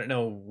 I don't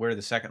know where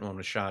the second one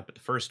was shot, but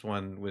the first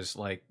one was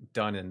like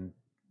done in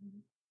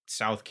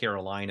South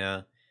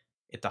Carolina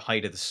at the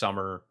height of the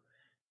summer,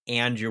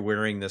 and you're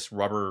wearing this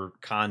rubber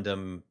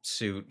condom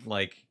suit,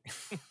 like.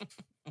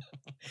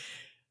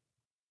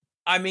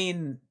 I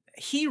mean,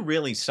 he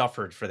really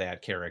suffered for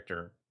that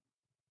character.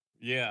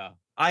 Yeah.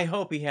 I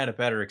hope he had a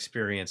better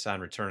experience on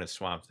Return of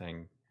Swamp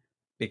Thing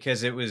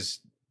because it was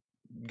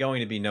going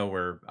to be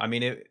nowhere. I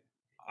mean,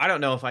 I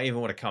don't know if I even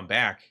want to come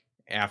back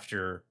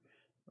after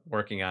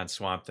working on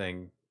Swamp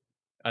Thing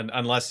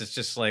unless it's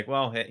just like,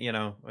 well,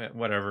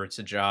 whatever, it's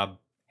a job.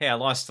 Hey, I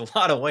lost a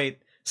lot of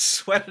weight,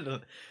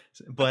 sweated,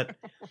 but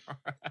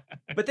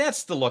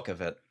that's the look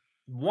of it.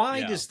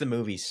 Why does the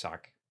movie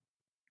suck?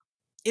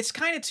 It's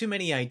kind of too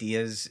many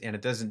ideas and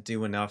it doesn't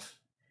do enough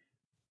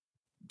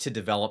to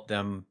develop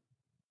them.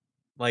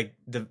 Like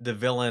the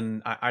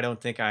villain, I don't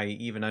think I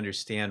even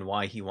understand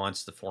why he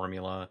wants the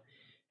formula.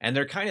 And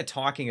they're kind of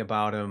talking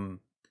about him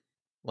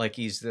like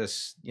he's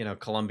this,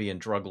 Colombian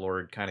drug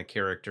lord kind of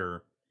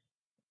character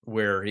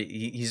where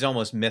he's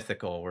almost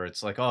mythical, where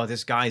it's like, oh,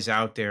 this guy's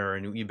out there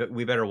and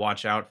we better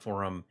watch out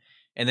for him.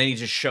 And then he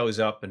just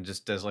shows up and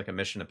just does like a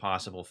Mission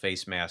Impossible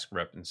face mask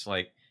rip. And it's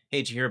like, hey,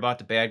 did you hear about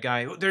the bad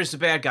guy? Oh, there's the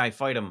bad guy,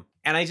 fight him.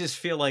 And I just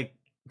feel like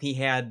he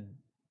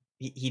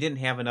didn't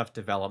have enough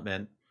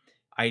development.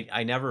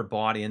 I never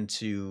bought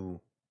into.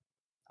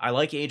 I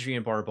like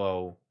Adrienne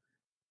Barbeau,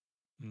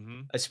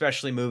 Mm-hmm.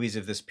 especially movies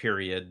of this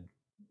period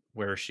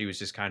where she was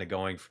just kind of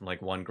going from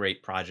like one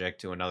great project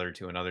to another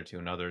to another to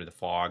another. The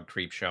Fog,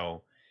 Creep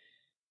Show.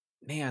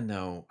 Man,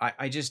 though,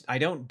 I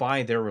don't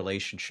buy their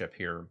relationship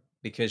here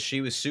because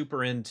she was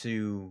super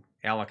into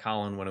Alec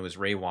Holland when it was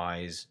Ray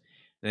Wise.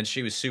 Then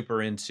she was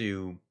super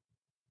into,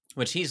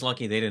 which he's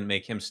lucky they didn't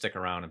make him stick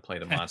around and play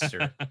the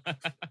monster.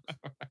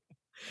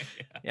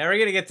 Yeah, we're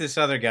gonna get this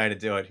other guy to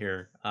do it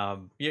here.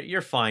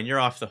 You're fine. You're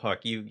off the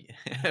hook. You,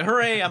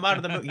 hooray! I'm out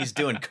of the movie. He's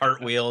doing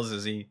cartwheels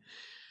as he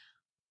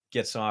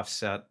gets off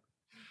set.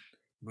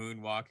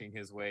 Moonwalking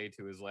his way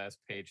to his last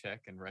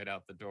paycheck and right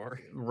out the door.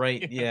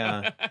 Right?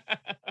 Yeah.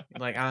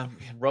 Like,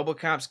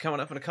 RoboCop's coming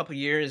up in a couple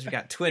years. We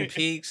got Twin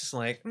Peaks.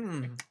 Like,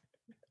 on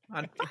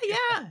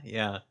fire.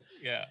 Yeah.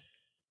 Yeah.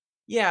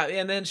 Yeah,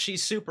 and then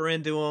she's super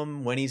into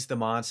him when he's the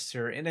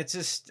monster, and it's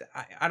just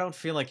I don't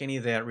feel like any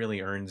of that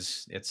really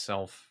earns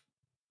itself.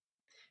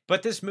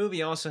 But this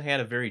movie also had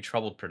a very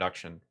troubled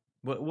production.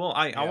 Well,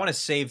 I Yeah. want to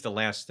save the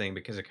last thing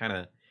because it kind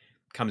of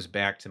comes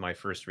back to my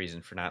first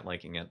reason for not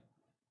liking it.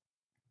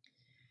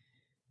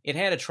 It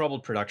had a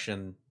troubled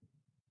production.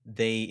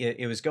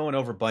 It was going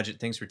over budget.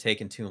 Things were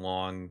taking too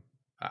long.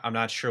 I'm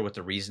not sure what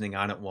the reasoning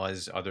on it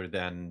was, other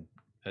than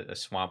a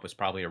swamp was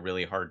probably a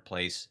really hard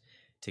place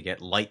to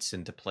get lights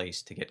into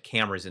place, to get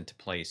cameras into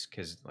place,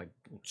 because like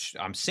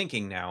I'm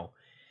sinking now.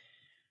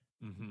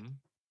 Mm-hmm.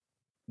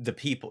 The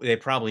people, they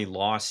probably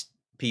lost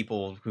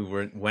people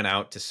who went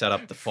out to set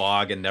up the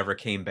fog and never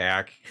came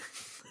back.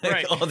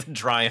 Right. All the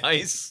dry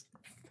ice.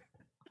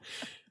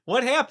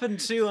 What happened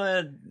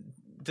to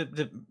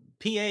the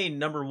PA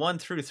number 1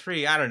 through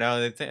 3? I don't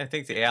know. I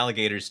think the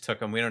alligators took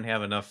them. We don't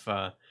have enough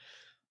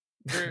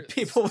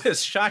people with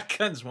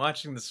shotguns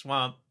watching the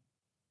swamp.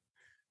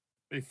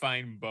 They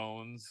find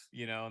bones,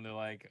 and they're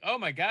like, "Oh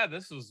my god,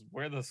 this was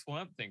where the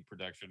Swamp Thing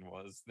production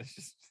was." This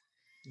just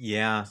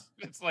Yeah,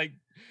 it's like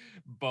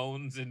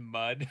bones and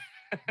mud.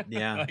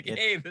 yeah. Like,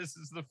 hey, this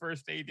is the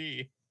first AD.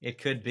 It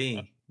could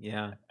be,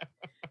 yeah.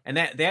 And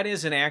that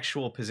is an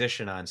actual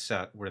position on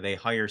set where they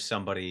hire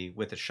somebody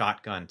with a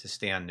shotgun to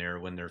stand there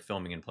when they're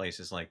filming in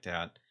places like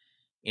that,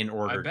 in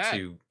order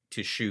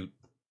to shoot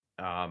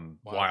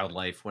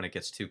wildlife when it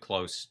gets too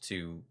close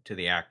to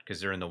the act,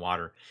 because they're in the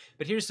water.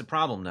 But here's the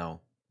problem, though.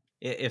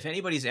 If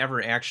anybody's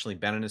ever actually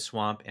been in a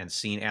swamp and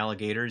seen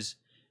alligators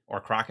or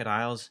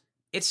crocodiles,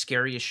 it's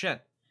scary as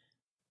shit.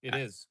 It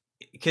is.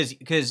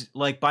 Because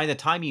like by the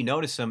time you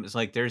notice them, it's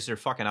like there's their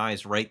fucking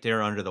eyes right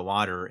there under the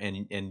water,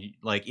 and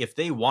like if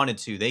they wanted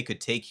to, they could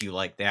take you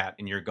like that,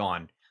 and you're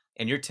gone.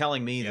 And you're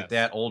telling me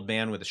that old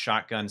man with a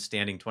shotgun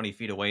standing 20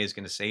 feet away is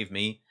going to save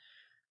me?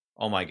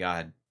 Oh my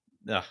god,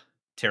 ugh,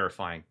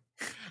 terrifying.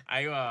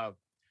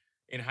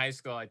 In high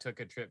school, I took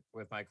a trip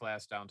with my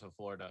class down to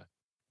Florida,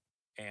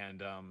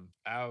 and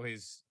I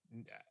was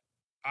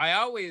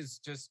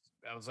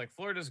like,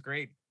 Florida's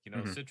great.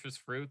 Citrus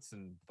fruits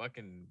and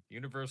fucking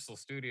Universal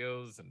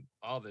Studios and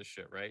all this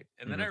shit, right?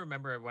 And then I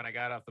remember when I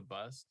got off the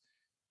bus,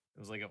 it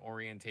was like an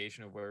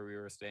orientation of where we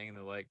were staying, and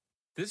they're like,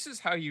 "This is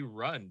how you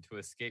run to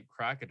escape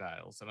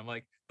crocodiles." And I'm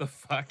like, "The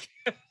fuck?"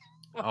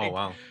 Oh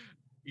wow.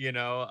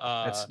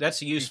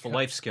 That's a useful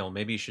life skill.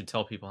 Maybe you should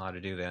tell people how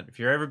to do that. If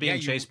you're ever being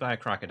chased by a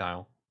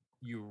crocodile,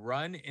 you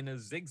run in a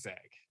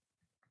zigzag,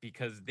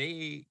 because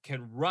they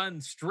can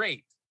run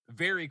straight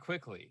very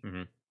quickly,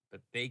 but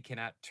they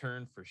cannot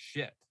turn for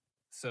shit.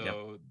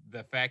 So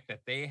the fact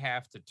that they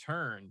have to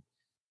turn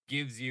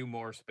gives you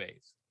more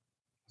space.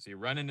 So you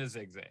run in a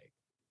zigzag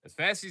as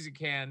fast as you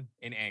can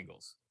in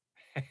angles.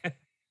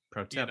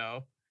 Pro tip.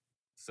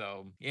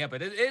 So yeah,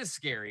 but it is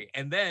scary.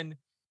 And then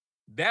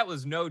that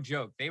was no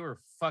joke. They were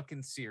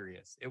fucking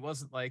serious. It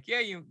wasn't like,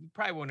 yeah, you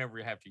probably won't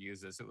ever have to use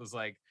this. It was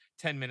like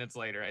 10 minutes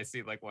later, I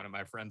see like one of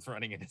my friends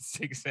running in a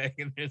zigzag,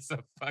 and there's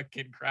a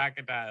fucking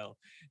crocodile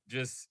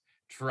just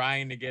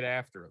trying to get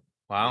after him.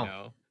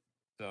 Wow.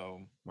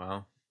 So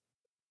wow.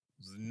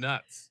 It was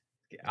nuts.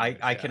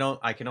 I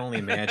can only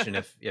imagine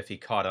if he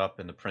caught up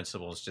and the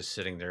principal's just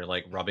sitting there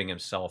like rubbing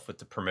himself with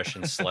the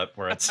permission slip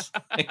where it's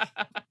like,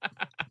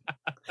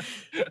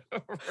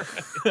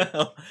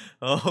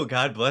 oh,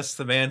 God bless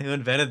the man who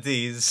invented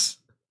these.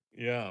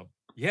 Yeah.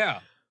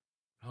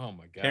 Oh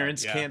my god.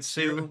 Parents can't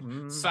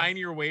sue. Sign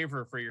your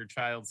waiver for your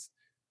child's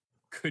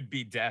could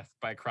be death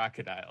by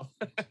crocodile.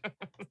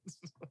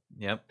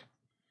 Yep.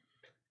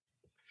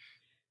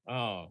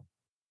 Oh,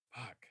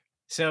 fuck.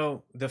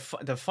 So the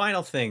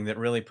final thing that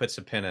really puts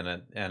a pin in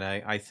it, and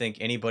I think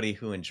anybody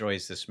who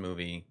enjoys this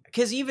movie,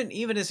 because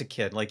even as a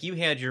kid, like you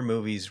had your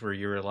movies where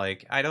you were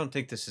like, I don't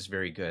think this is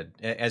very good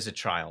as a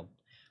child,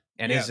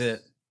 and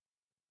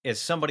as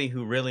somebody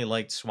who really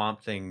liked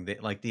Swamp Thing,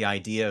 like the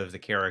idea of the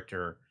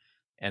character,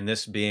 and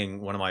this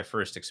being one of my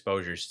first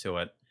exposures to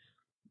it,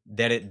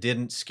 that it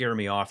didn't scare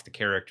me off the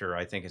character,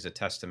 I think is a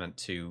testament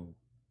to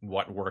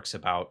what works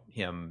about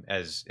him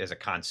as a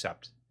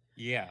concept.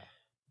 Yeah.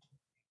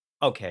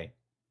 Okay.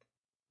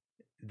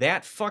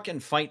 That fucking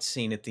fight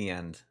scene at the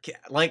end,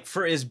 like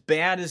for as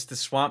bad as the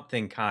Swamp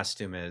Thing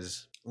costume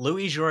is,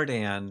 Louis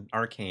Jourdan,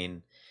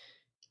 Arcane,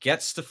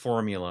 gets the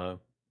formula,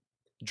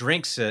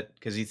 drinks it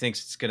because he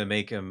thinks it's going to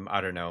make him,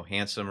 I don't know,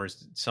 handsome or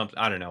something.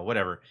 I don't know,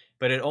 whatever.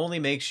 But it only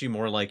makes you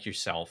more like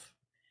yourself,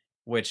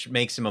 which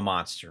makes him a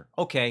monster.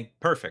 Okay,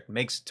 perfect.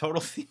 Makes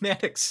total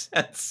thematic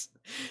sense.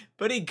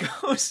 But he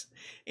goes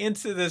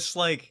into this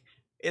like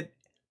it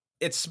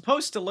it's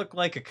supposed to look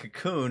like a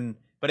cocoon,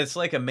 but it's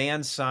like a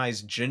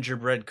man-sized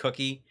gingerbread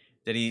cookie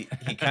that he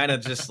kind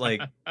of just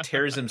like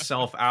tears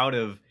himself out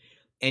of,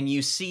 and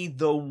you see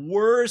the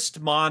worst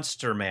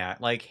monster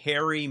like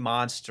hairy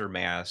monster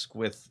mask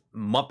with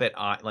Muppet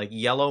eye, like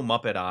yellow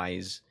Muppet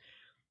eyes,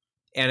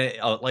 and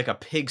like a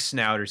pig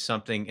snout or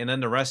something, and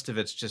then the rest of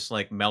it's just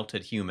like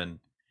melted human.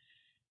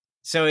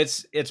 So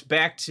it's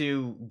back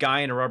to guy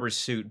in a rubber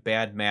suit,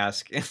 bad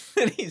mask, and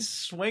then he's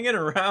swinging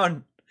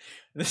around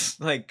this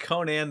like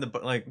Conan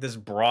like this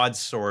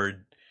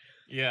broadsword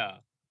Yeah.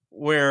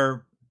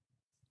 where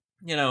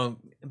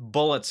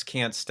bullets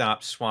can't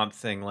stop Swamp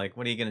Thing. Like,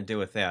 what are you gonna do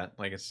with that?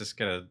 Like, it's just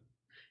gonna,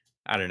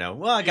 I don't know.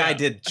 Well, a guy Yeah.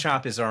 did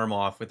chop his arm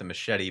off with a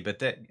machete, but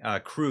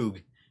that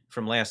Krug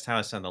from Last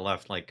House on the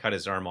Left like cut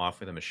his arm off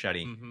with a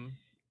machete. Mm-hmm.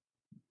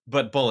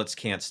 But bullets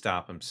can't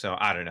stop him. So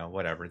I don't know.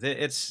 Whatever.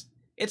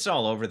 It's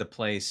all over the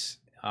place.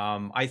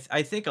 I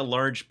think a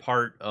large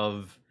part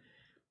of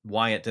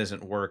why it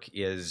doesn't work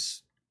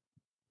is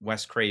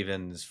Wes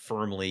Craven's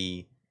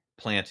firmly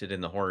planted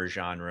in the horror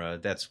genre.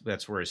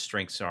 That's where his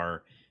strengths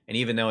are. And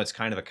even though it's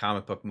kind of a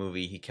comic book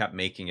movie, he kept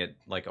making it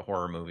like a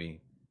horror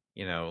movie.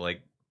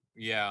 Like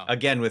Yeah.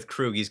 again with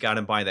Krug, he's got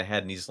him by the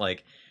head and he's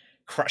like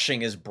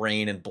crushing his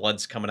brain and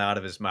blood's coming out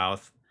of his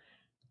mouth.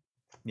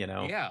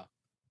 Yeah.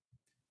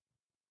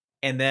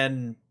 And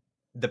then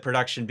the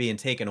production being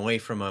taken away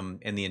from him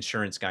and the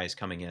insurance guys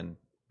coming in.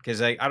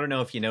 Because I don't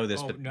know if you know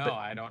this, Oh, but no,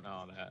 I don't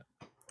know that.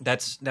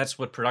 that's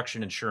what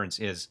production insurance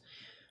is.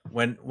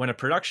 When a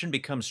production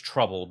becomes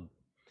troubled,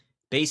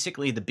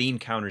 basically the bean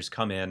counters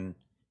come in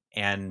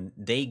and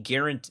they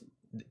guarantee.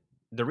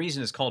 The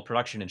reason it's called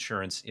production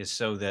insurance is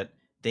so that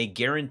they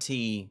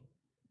guarantee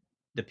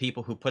the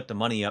people who put the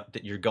money up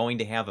that you're going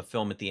to have a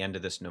film at the end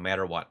of this no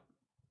matter what.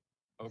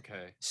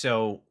 Okay.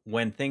 So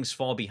when things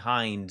fall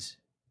behind,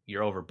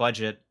 you're over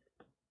budget,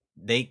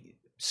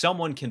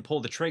 someone can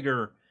pull the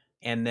trigger,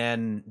 and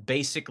then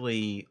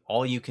basically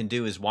all you can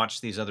do is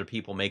watch these other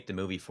people make the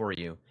movie for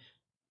you.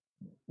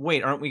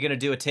 Wait, aren't we going to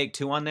do a take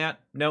 2 on that?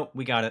 No,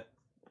 we got it.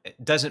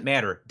 It doesn't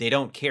matter. They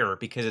don't care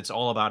because it's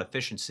all about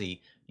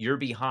efficiency. You're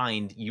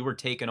behind. You were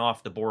taken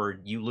off the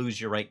board. You lose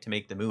your right to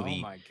make the movie.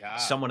 Oh my God.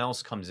 Someone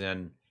else comes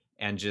in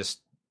and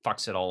just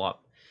fucks it all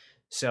up.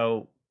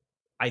 So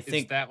I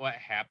think Is that what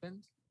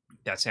happened?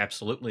 that's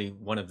absolutely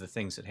one of the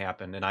things that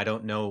happened. And I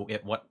don't know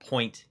at what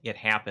point it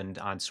happened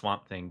on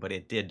Swamp Thing, but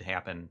it did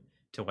happen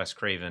to Wes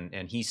Craven.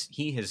 And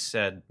he has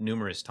said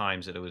numerous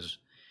times that it was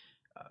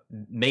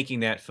making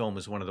that film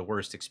was one of the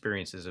worst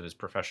experiences of his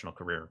professional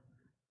career.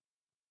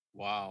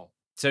 Wow.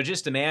 So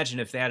just imagine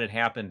if that had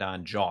happened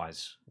on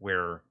Jaws,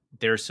 where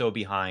they're so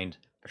behind,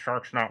 the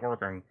shark's not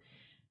working,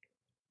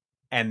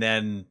 and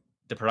then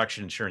the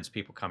production insurance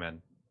people come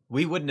in.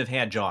 We wouldn't have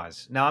had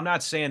Jaws. Now, I'm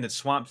not saying that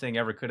Swamp Thing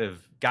ever could have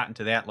gotten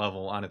to that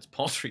level on its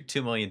paltry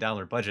 $2 million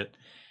budget.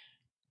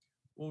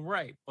 Well,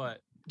 right,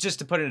 but just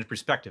to put it into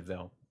perspective,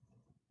 though.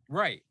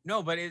 Right.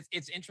 No, but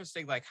it's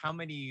interesting. Like, how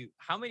many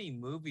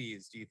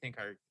movies do you think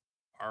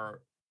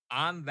are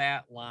on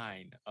that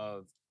line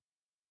of,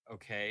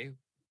 okay,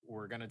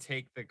 we're gonna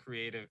take the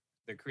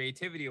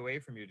creativity away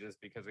from you just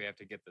because we have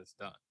to get this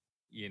done?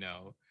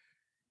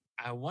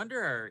 I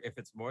wonder if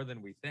it's more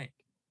than we think.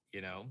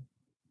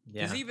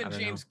 Because even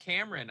James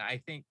Cameron, I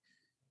think,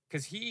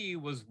 because he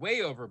was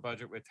way over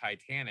budget with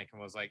Titanic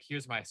and was like,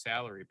 here's my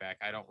salary back.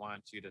 I don't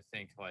want you to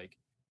think like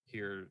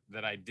here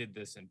that I did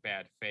this in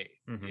bad faith.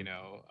 Mm-hmm.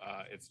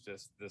 It's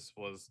just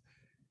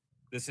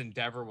this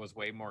endeavor was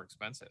way more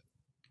expensive.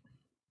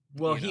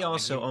 Well, he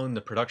also owned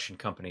the production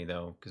company,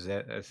 though, because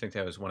I think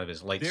that was one of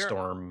his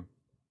Lightstorm.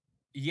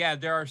 Yeah,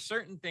 there are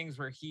certain things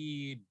where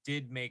he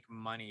did make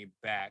money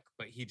back,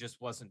 but he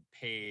just wasn't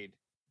paid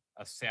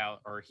a salary,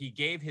 or he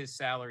gave his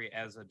salary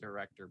as a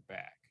director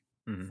back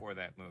for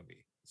that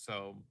movie.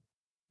 So,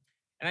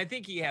 and I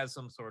think he has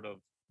some sort of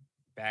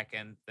back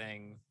end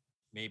thing,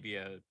 maybe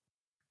a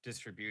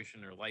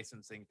distribution or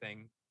licensing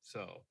thing.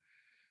 So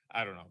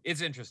I don't know.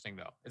 It's interesting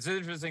though. It's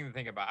interesting to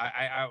think about.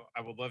 I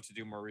would love to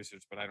do more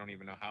research, but I don't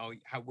even know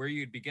how where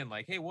you'd begin.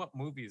 Like, hey, what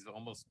movies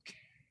almost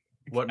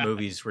what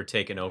movies were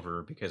taken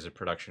over because of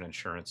production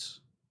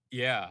insurance?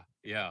 Yeah.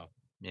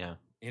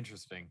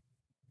 Interesting.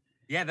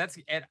 Yeah, that's,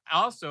 and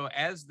also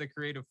as the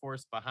creative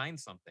force behind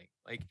something.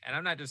 Like, and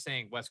I'm not just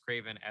saying Wes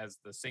Craven as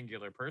the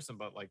singular person,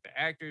 but like the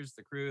actors,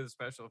 the crew, the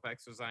special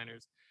effects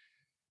designers.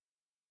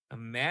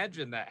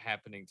 Imagine that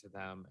happening to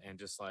them and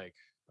just like,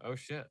 oh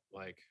shit,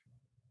 like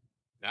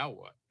now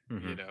what?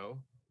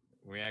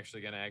 We're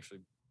actually gonna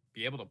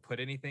be able to put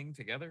anything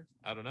together?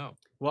 I don't know.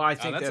 Well, I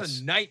think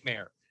that's a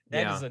nightmare.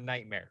 That is a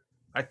nightmare.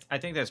 I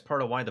think that's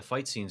part of why the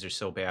fight scenes are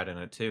so bad in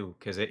it too,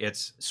 because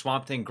it's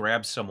Swamp Thing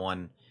grabs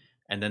someone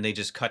and then they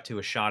just cut to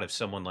a shot of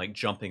someone like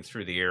jumping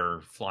through the air,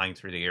 flying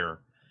through the air.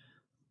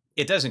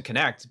 it doesn't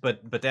connect,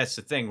 but that's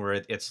the thing where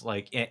it's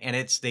like, and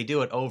it's they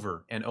do it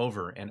over and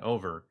over and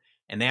over,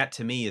 and that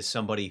to me is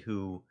somebody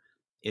who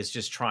is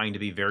just trying to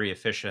be very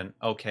efficient.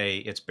 Okay,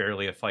 it's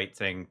barely a fight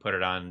thing. Put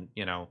it on,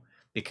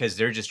 because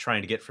they're just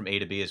trying to get from A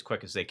to B as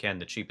quick as they can,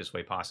 the cheapest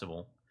way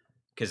possible,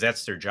 because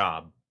that's their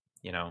job.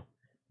 You know.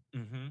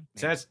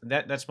 So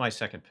Yeah. that's my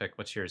second pick.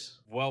 What's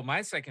yours? Well,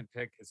 my second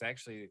pick is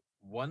actually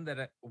one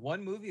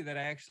movie that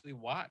I actually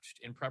watched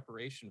in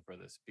preparation for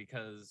this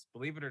because,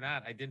 believe it or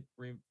not,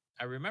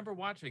 I remember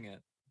watching it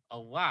a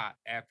lot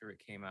after it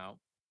came out,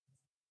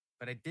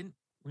 but I didn't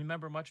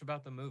remember much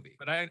about the movie.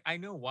 But I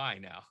know why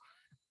now.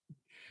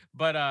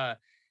 But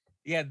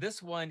yeah,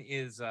 this one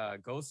is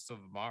Ghosts of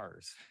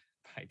Mars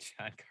by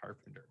John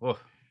Carpenter. Whoa.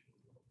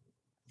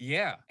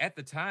 Yeah, at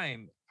the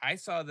time I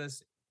saw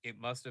this, it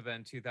must have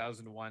been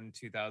 2001,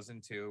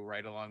 2002,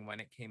 right along when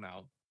it came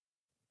out.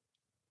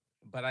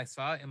 But I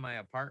saw it in my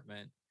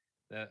apartment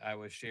that I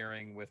was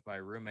sharing with my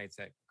roommates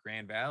at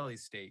Grand Valley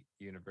State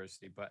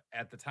University. But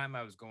at the time,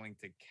 I was going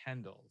to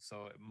Kendall,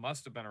 so it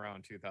must have been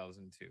around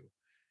 2002.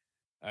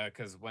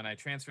 Because when I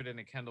transferred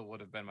into Kendall,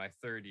 would have been my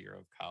third year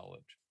of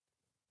college.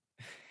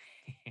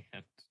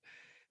 And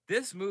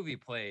this movie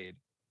played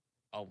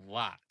a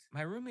lot.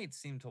 My roommates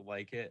seemed to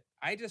like it.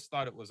 I just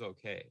thought it was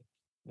okay.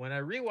 When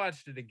I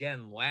rewatched it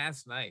again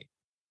last night,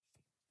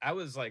 I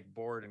was like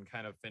bored and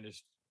kind of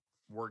finished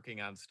working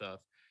on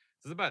stuff.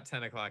 It was about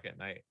 10 o'clock at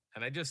night.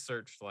 And I just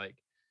searched like,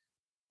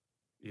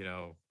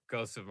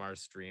 Ghosts of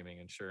Mars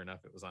streaming. And sure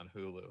enough, it was on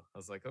Hulu. I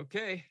was like,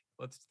 okay,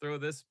 let's throw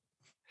this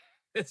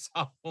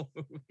awful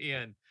movie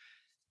in.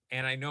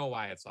 And I know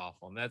why it's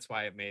awful. And that's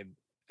why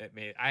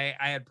I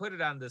had put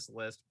it on this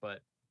list, but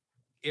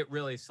it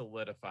really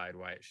solidified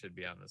why it should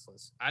be on this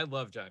list. I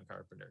love John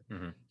Carpenter.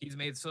 Mm-hmm. He's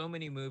made so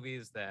many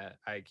movies that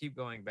I keep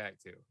going back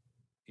to.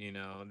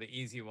 The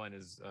easy one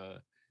is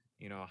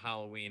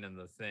Halloween and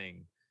The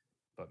Thing.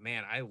 But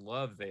man, I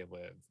love They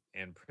Live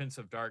and Prince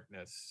of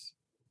Darkness,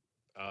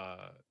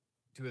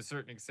 to a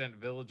certain extent,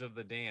 Village of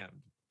the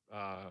Damned,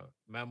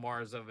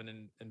 Memoirs of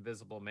an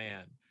Invisible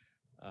Man.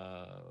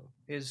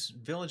 Is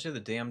Village of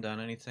the Damned on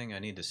anything? I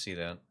need to see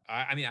that.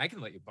 I mean, I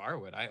can let you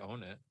borrow it. I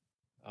own it.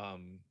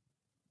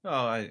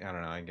 I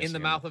don't know. I guess In the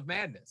Mouth of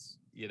Madness,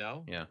 Yeah.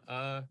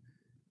 I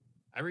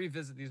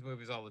revisit these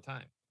movies all the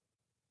time.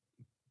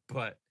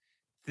 But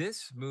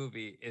this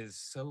movie is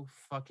so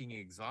fucking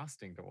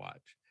exhausting to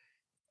watch.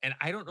 And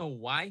I don't know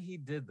why he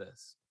did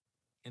this.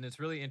 And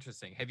it's really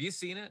interesting. Have you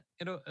seen it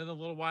in a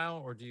little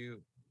while, or do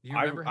you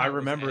remember how I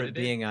remember it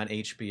being on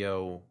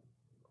HBO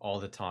all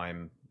the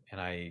time, and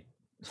I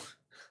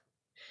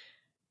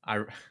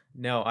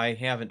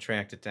haven't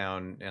tracked it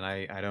down, and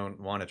I don't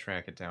want to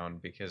track it down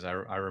because I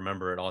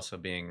remember it also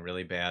being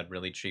really bad,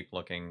 really cheap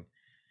looking,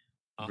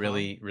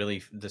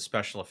 really the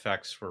special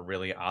effects were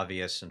really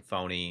obvious and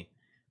phony.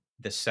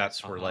 The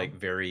sets were like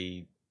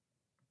very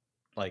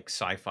like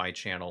Sci-Fi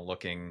Channel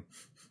looking.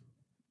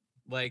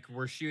 Like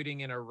we're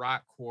shooting in a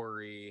rock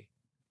quarry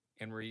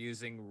and we're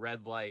using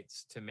red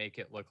lights to make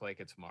it look like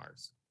it's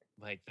Mars.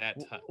 Like that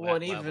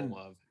level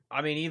of,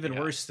 I mean, even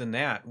worse than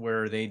that,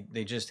 where they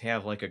just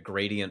have like a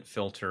gradient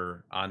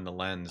filter on the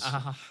lens,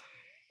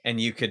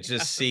 and you could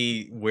just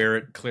see where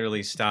it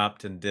clearly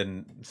stopped and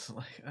didn't.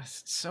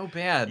 It's so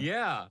bad.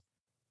 Yeah,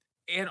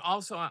 and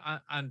also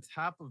on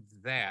top of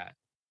that,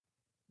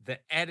 the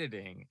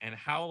editing and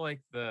how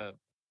like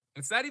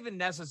it's not even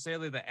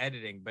necessarily the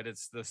editing, but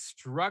it's the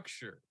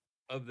structure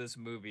of this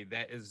movie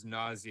that is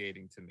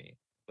nauseating to me.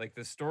 Like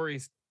the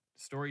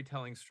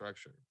storytelling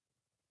structure.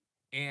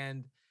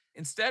 And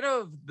instead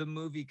of the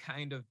movie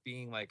kind of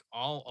being like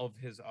all of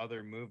his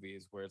other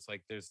movies where it's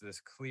like there's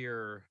this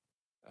clear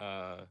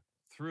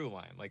through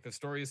line, like the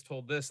story is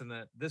told this and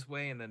that this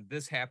way and then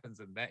this happens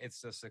and that,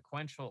 it's a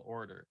sequential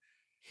order.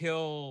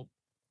 He'll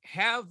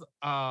have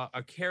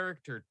a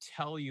character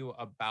tell you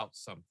about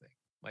something,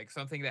 like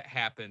something that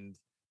happened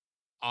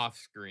off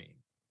screen.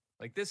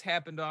 Like this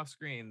happened off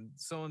screen,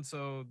 so and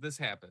so this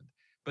happened.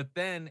 But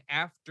then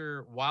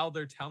while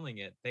they're telling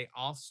it, they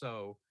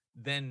also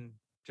then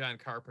John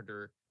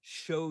Carpenter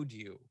showed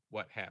you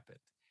what happened.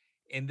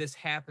 And this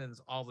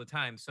happens all the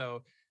time.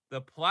 So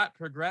the plot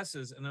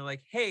progresses and they're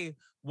like, hey,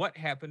 what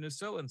happened to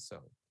so and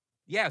so?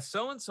 Yeah,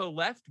 so and so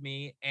left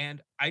me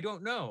and I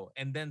don't know.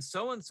 And then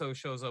so and so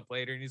shows up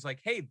later and he's like,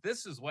 hey,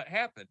 this is what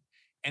happened.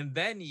 And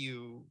then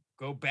you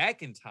go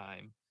back in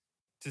time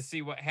to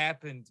see what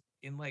happened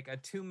in like a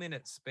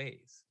 2-minute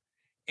space.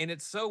 And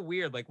it's so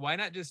weird. Like, why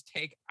not just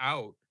take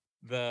out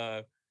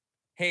the,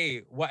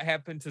 hey, what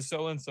happened to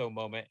so-and-so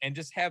moment and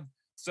just have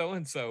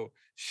so-and-so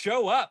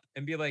show up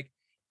and be like,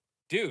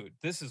 dude,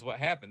 this is what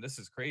happened. This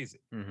is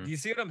crazy. Mm-hmm. Do you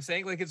see what I'm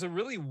saying? Like, it's a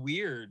really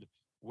weird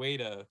way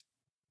to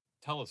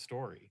tell a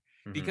story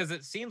because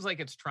it seems like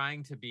it's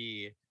trying to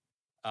be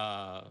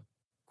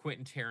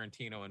Quentin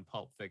Tarantino in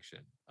Pulp Fiction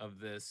of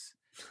this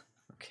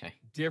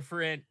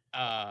different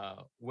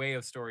way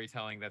of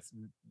storytelling that's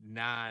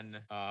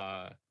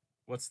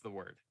what's the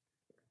word?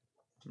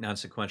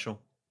 Non-sequential.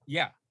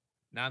 Yeah,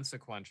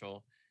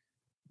 non-sequential.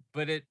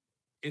 But it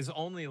is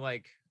only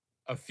like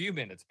a few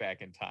minutes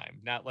back in time,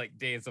 not like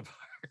days apart.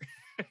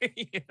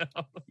 You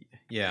know,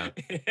 Yeah.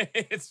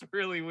 it's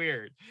really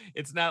weird.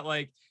 It's not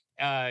like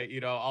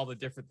all the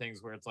different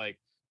things where it's like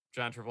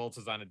John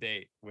Travolta's on a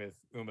date with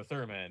Uma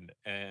Thurman,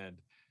 and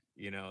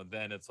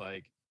then it's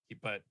like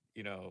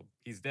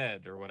he's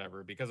dead or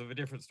whatever because of a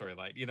different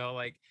storyline.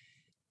 Like,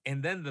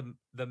 and then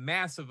the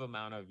massive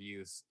amount of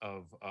use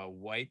of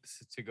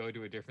wipes to go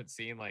to a different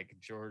scene, like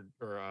George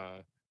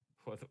or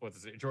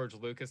what's it, George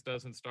Lucas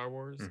does in Star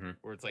Wars, Hmm.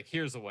 where it's like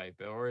here's a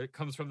wipe, or it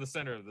comes from the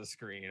center of the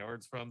screen, or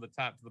it's from the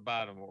top to the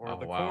bottom, or Oh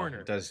the wow, it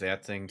corner. does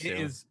that thing It too.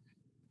 is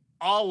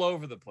all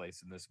over the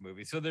place in this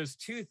movie. So there's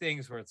two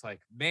things where it's like,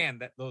 man,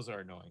 that those are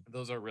annoying.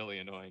 Those are really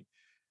annoying.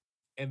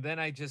 And then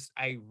I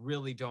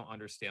really don't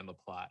understand the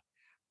plot.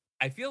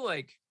 I feel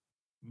like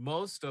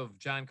most of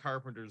John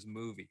Carpenter's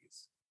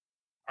movies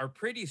are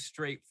pretty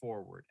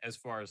straightforward as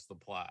far as the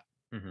plot.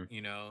 Hmm.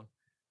 You know,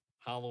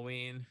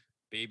 Halloween,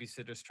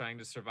 babysitters trying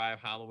to survive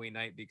Halloween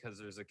night because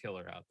there's a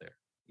killer out there.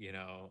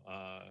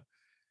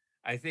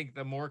 I think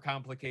the more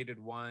complicated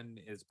one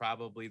is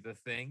probably The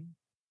Thing,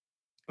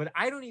 but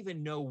I don't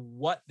even know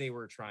what they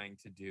were trying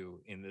to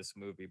do in this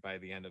movie by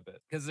the end of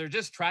it, because they're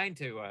just trying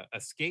to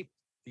escape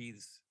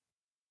these,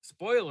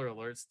 spoiler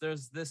alerts,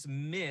 there's this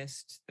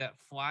mist that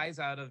flies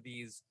out of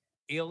these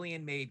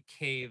alien made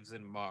caves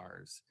in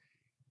Mars,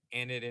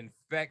 and it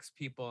infects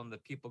people, and the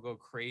people go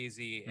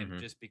crazy and Hmm.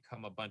 just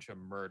become a bunch of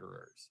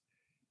murderers.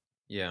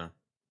 Yeah,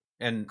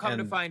 and Come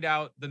to and find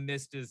out, the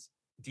mist is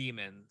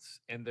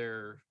demons and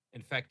they're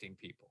infecting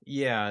people.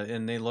 yeah,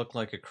 and they look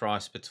like a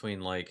cross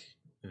between like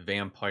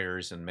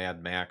vampires and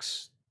Mad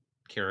Max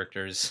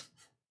characters.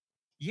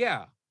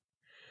 Yeah,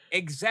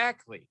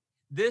 exactly.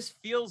 This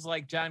feels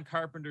like John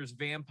Carpenter's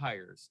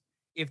vampires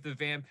if the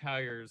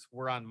vampires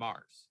were on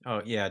Mars.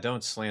 Oh yeah,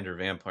 don't slander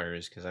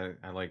vampires because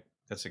I like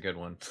that's a good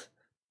one.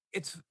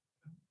 It's it's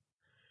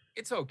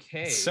It's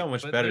okay, so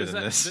much but better there's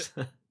than this.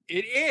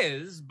 it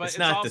is, but It's it's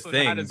not The also not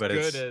Thing, as but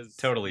good it's as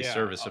totally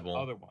serviceable.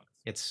 other ones.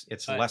 It's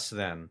But less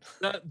than.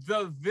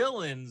 the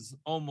villains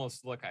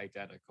almost look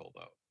identical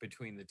though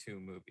between the two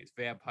movies,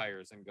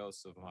 Vampires and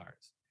Ghosts of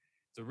Mars.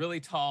 It's a really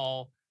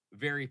tall,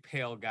 very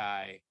pale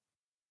guy.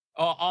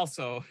 Oh,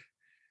 also,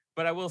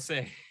 but I will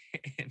say,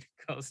 in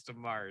Ghost of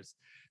Mars,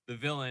 the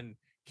villain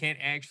can't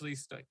actually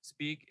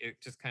speak. It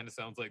just kind of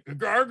sounds like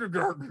gar gar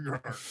gar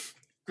gar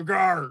gar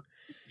gar.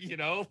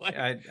 Like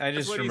I that's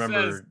just what he says.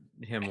 remember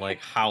him like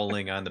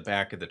howling on the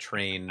back of the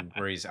train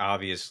where he's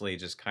obviously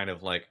just kind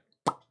of like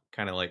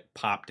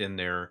popped in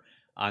there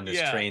on this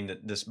Yeah, train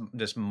that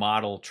this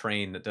model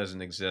train that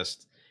doesn't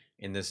exist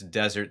in this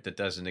desert that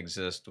doesn't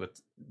exist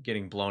with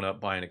getting blown up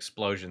by an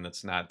explosion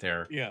that's not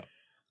there. yeah,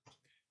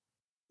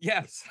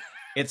 yes,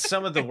 It's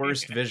some of the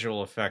worst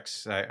visual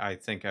effects I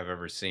think I've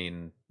ever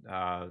seen.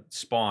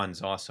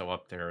 Spawn's also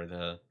up there.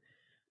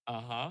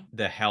 uh huh.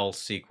 The hell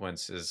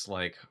sequence is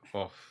like,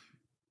 oh,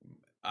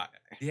 I,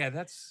 Yeah,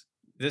 that's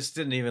this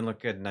didn't even look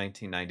good in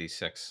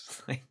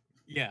 1996.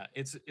 yeah.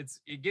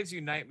 It gives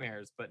you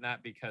nightmares, but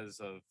not because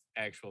of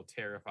actual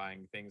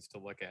terrifying things to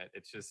look at.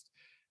 It's just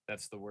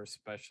that's the worst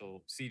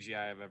special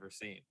CGI I've ever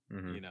seen.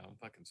 Hmm.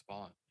 Fucking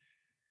Spawn.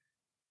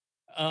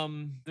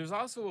 There's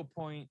also a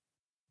point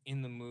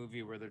in the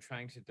movie where they're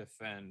trying to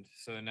defend.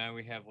 So now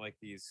we have like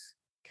these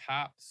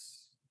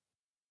cops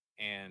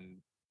and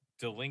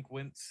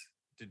delinquents,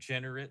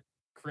 degenerate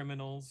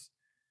criminals,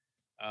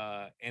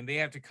 and they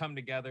have to come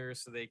together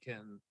so they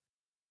can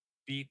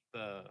beat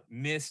the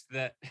mist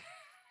that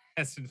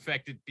has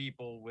infected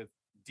people with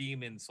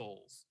demon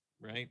souls,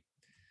 right?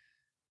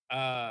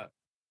 Uh,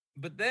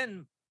 but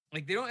then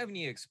like they don't have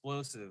any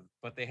explosive,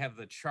 but they have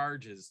the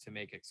charges to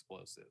make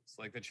explosives,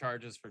 like the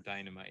charges for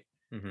dynamite.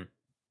 Hmm.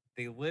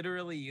 They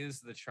literally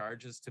use the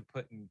charges to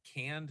put in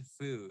canned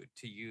food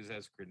to use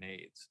as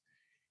grenades.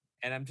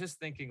 And I'm just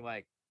thinking,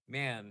 like,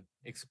 man,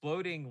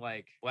 exploding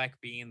like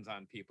black beans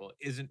on people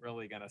isn't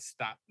really going to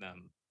stop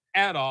them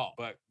at all,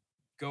 but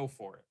go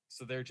for it.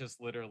 So they're just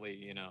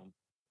literally,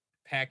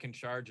 packing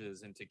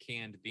charges into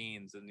canned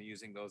beans and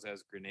using those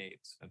as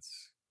grenades.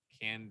 That's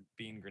canned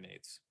bean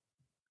grenades.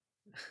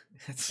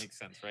 That's Makes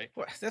sense, right?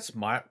 that's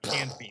mild.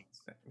 Canned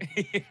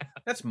beans.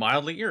 That's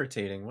mildly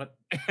irritating. What?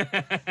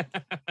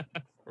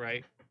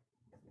 Right.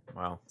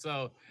 Wow.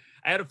 So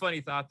I had a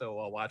funny thought though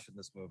while watching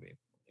this movie.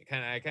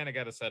 I kind of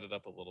got to set it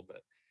up a little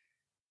bit.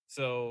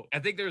 So I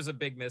think there's a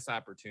big missed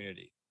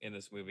opportunity in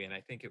this movie, and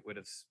I think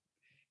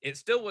it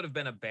still would have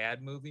been a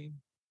bad movie,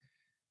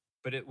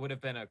 but it would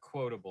have been a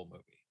quotable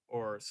movie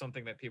or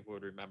something that people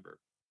would remember.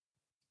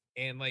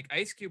 And like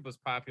Ice Cube was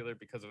popular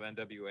because of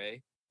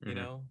NWA, Hmm.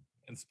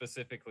 and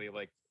specifically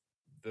like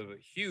the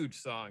huge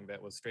song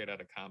that was Straight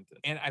Outta Compton.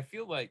 And I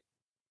feel like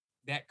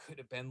that could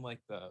have been like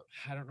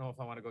I don't know if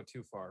I want to go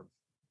too far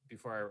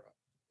before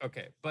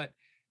okay, but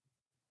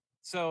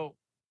so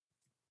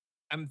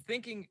I'm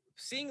thinking,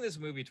 seeing this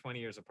movie 20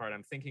 years apart,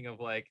 I'm thinking of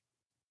like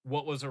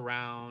what was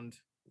around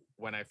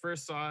when I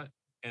first saw it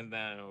and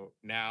then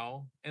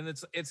now. And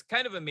it's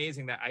kind of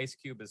amazing that Ice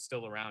Cube is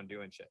still around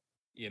doing shit.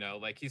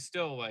 Like he's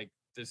still like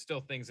there's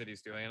still things that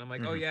he's doing. And I'm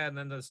like, oh Hmm. yeah. And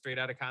then the Straight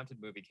Outta Compton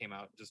movie came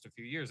out just a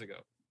few years ago,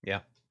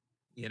 Yeah.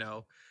 you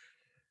know?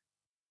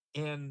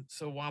 And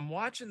so while I'm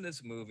watching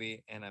this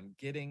movie and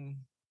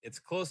it's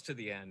close to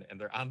the end and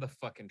they're on the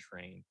fucking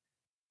train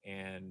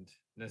and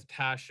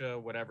Natasha,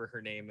 whatever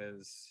her name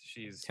is,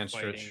 she's Tenstridge.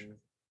 fighting.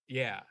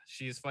 Yeah,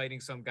 she's fighting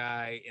some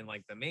guy in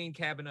like the main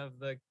cabin of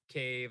the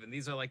cave, and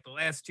these are like the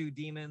last two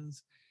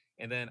demons.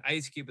 And then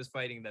Ice Cube is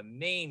fighting the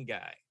main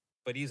guy,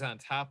 but he's on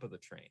top of the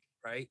train,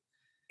 right?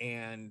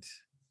 And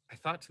I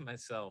thought to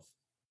myself,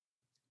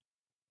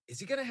 is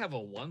he gonna have a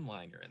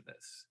one-liner in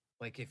this?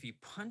 Like if he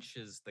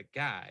punches the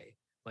guy,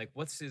 like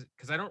what's his?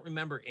 Because I don't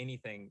remember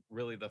anything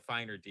really, the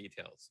finer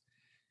details.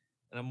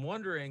 And I'm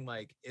wondering,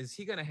 like, is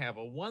he going to have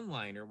a one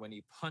liner when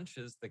he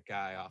punches the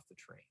guy off the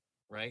train,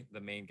 right? The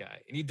main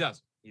guy. And he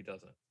doesn't. He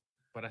doesn't.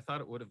 But I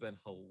thought it would have been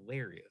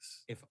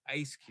hilarious if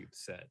Ice Cube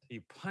said he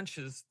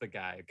punches the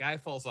guy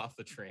falls off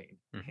the train,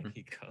 and Hmm.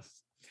 he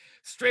goes,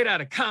 straight out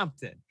of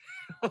Compton.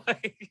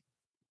 Like,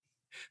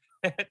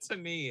 that to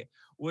me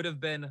would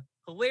have been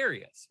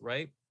hilarious,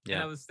 right? And I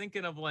Yeah. was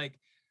thinking of, like,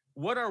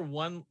 what are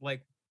one,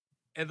 like,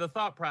 and the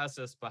thought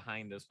process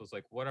behind this was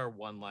like, what are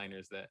one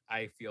liners that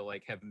I feel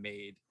like have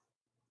made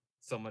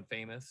someone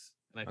famous?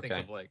 And I think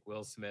Okay. of like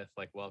Will Smith,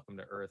 like Welcome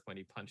to Earth, when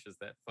he punches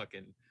that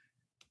fucking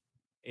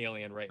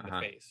alien right in the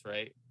Uh-huh. face,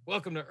 right?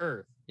 Welcome to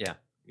Earth, Yeah.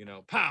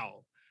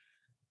 pow.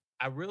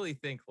 I really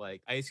think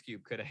like Ice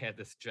Cube could have had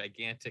this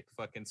gigantic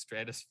fucking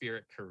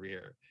stratospheric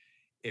career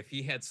if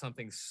he had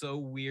something so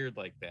weird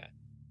like that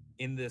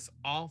in this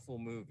awful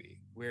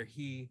movie where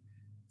he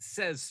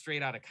says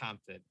straight out of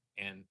Compton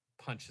and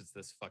punches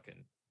this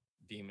fucking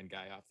demon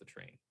guy off the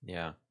train.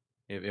 Yeah.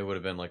 It would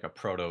have been like a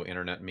proto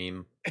internet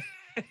meme.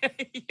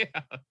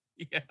 Yeah,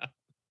 yeah.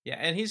 Yeah,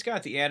 and he's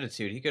got the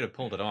attitude. He could have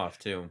pulled it off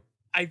too.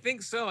 I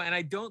think so, and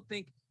I don't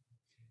think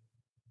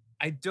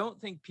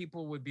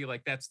people would be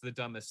like, that's the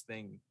dumbest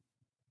thing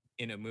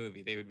in a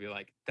movie. They would be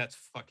like, that's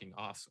fucking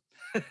awesome.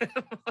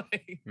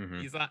 Like, Hmm.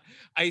 he's on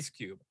Ice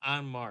Cube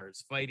on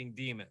Mars fighting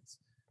demons,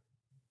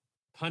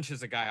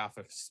 punches a guy off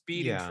a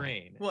speeding Yeah.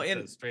 train, Well, and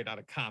and says straight out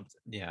of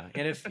Compton. yeah,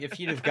 and if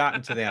you'd have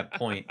gotten to that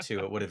point too,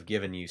 it would have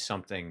given you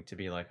something to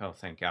be like, oh,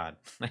 thank God.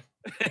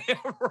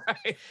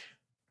 Right,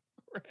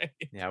 right.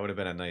 Yeah, it would have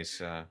been a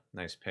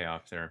nice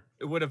payoff there.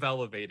 It would have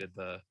elevated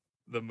the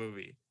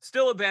movie.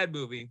 Still a bad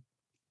movie,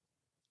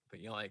 but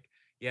you're like,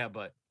 yeah,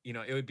 but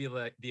it would be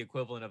like the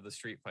equivalent of the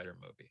Street Fighter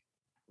movie,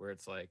 where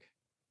it's like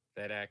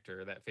that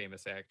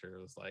famous actor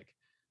was like,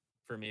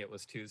 for me, it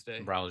was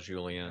Tuesday. Raul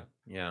Julia.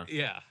 Yeah.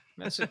 Yeah.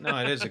 That's it. No,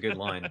 it is a good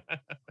line.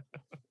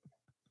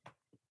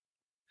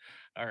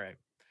 All right.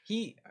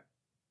 He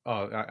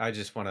Oh, I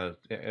just want to,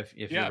 if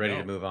you're Yeah, ready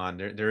to no. move on,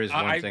 there is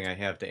one I thing I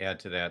have to add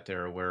to that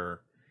there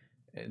where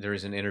there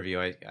is an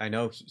interview. I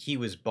know he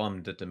was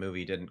bummed that the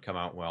movie didn't come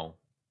out well.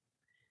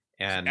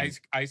 And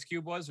Ice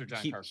Cube was, or John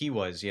he Carpenter?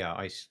 was, yeah,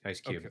 Ice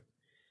Cube. Okay.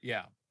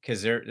 Yeah.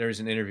 Because there's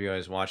an interview I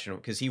was watching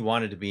because he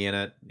wanted to be in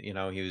it.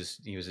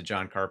 He was a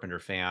John Carpenter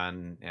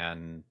fan,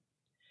 and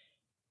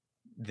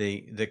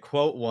the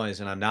quote was,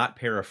 and I'm not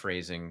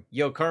paraphrasing,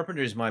 "Yo,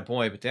 Carpenter's my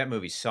boy, but that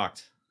movie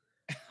sucked."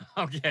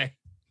 Okay.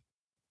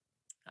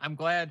 I'm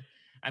glad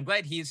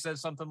he said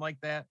something like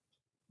that,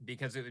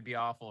 because it would be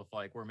awful if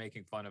like we're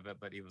making fun of it,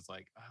 but he was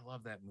like, I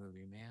love that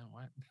movie, man.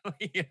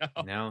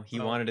 What? No, he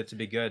So wanted it to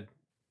be good.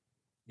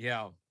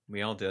 yeah.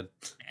 We all did.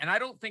 And I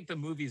don't think the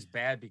movie's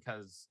bad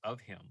because of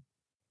him.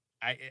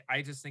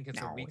 I just think it's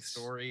a No, weak it's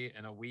story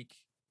and a weak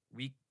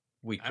weak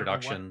I don't know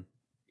what. production,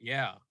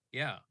 Yeah,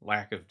 yeah.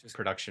 lack of Just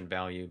production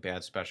value,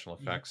 bad special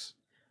effects.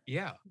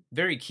 yeah.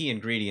 Very key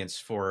ingredients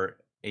for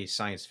a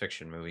science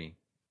fiction movie.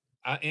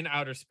 In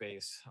outer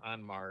space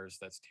on Mars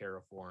that's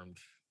terraformed.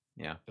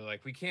 Yeah. They're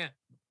like, we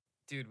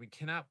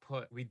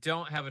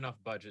don't have enough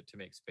budget to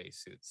make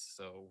spacesuits,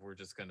 so we're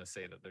just gonna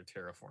say that they're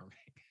terraforming.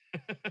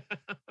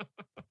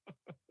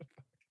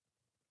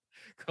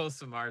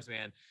 Ghosts of Mars,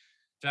 man.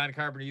 John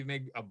Carpenter, you've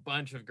made a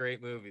bunch of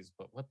great movies,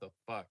 but what the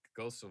fuck?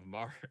 Ghosts of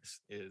Mars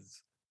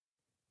is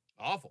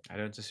awful. I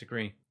don't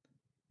disagree.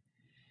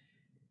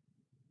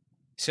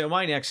 So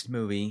my next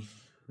movie,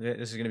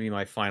 this is going to be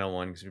my final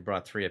one because we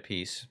brought 3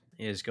 apiece,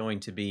 is going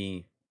to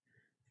be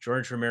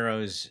George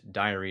Romero's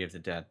Diary of the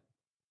Dead.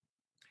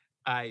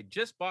 I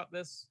just bought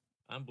this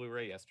on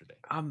Blu-ray yesterday.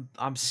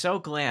 I'm so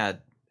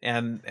glad,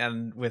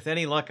 and with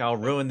any luck, I'll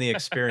ruin the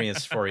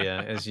experience for you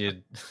as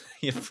you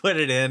put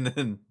it in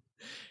and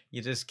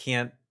you just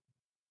can't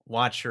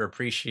watch or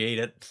appreciate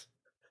it.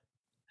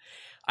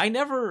 I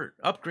never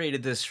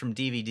upgraded this from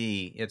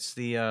DVD. It's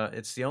the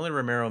only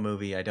Romero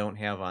movie I don't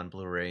have on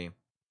Blu-ray.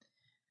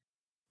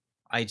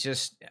 I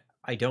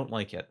don't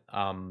like it.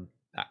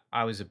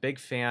 I was a big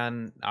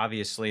fan,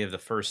 obviously, of the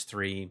first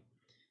 3.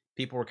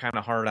 People were kind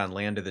of hard on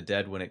Land of the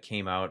Dead when it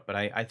came out, but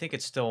I think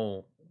it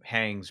still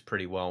hangs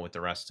pretty well with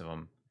the rest of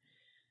them.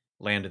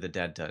 Land of the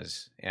Dead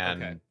does,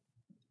 and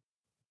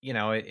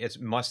Okay.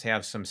 it must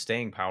have some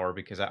staying power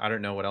because I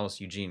don't know what else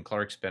Eugene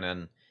Clark's been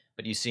in,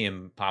 but you see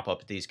him pop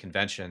up at these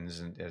conventions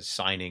and as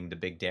signing the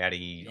Big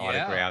Daddy Yeah.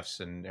 autographs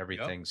and Yep.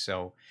 everything.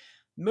 So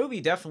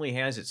movie definitely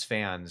has its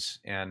fans,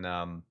 and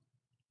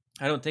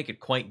I don't think it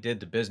quite did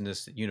the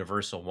business that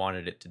Universal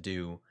wanted it to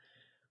do,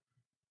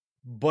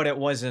 but it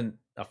wasn't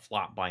a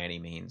flop by any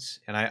means.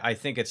 And I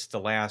think it's the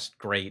last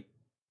great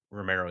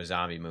Romero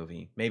zombie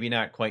movie. Maybe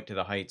not quite to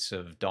the heights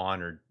of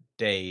Dawn or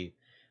Day,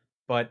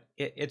 but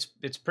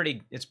it's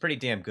pretty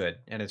damn good,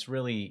 and it's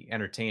really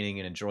entertaining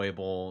and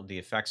enjoyable. The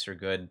effects are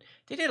good.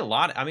 They did a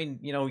lot. I mean,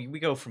 we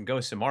go from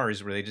Ghosts of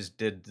Mars, where they just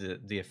did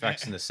the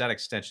effects and the set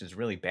extensions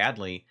really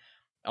badly.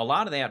 A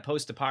lot of that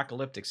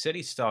post-apocalyptic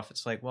city stuff,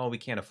 it's like, well, we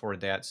can't afford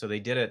that, so they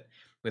did it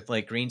with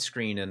like green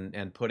screen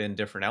and put in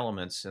different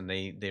elements, and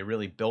they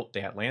really built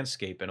that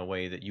landscape in a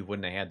way that you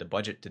wouldn't have had the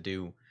budget to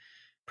do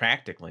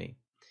practically.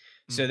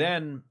 So Hmm.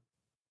 then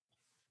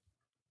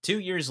 2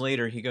 years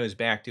later, he goes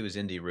back to his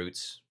indie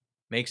roots,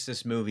 makes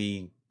this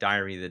movie,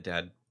 Diary of the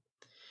Dead,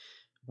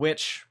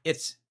 which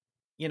it's,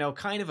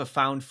 kind of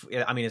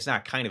a I mean, it's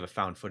not kind of a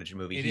found footage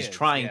movie. It He's is,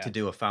 trying to yeah.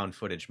 do a found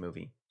footage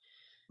movie,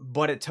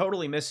 but it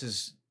totally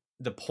misses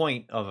the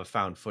point of a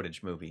found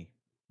footage movie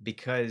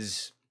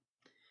because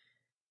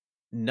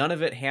none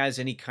of it has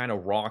any kind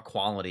of raw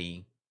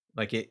quality.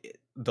 Like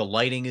the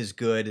lighting is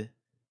good,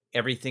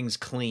 everything's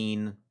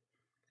clean,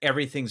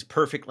 everything's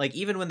perfect. Like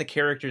even when the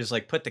characters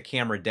like put the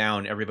camera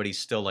down, everybody's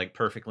still like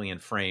perfectly in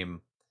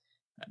frame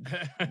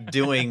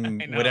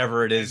doing I know,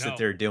 whatever it I is that know.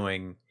 they're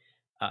doing.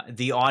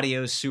 The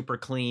audio's super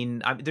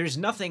clean. There's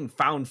nothing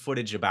found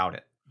footage about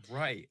it.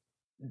 Right.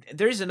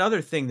 There's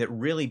another thing that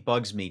really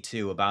bugs me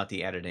too about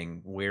the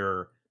editing,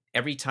 where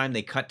every time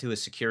they cut to a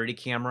security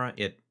camera,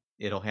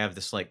 it'll have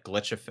this like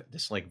glitch effect,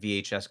 this like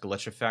VHS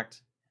glitch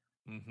effect.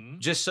 Hmm.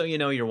 Just so you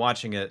know, you're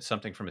watching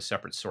something from a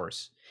separate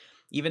source,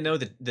 even though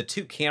the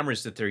two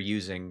cameras that they're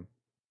using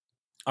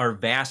are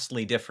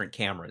vastly different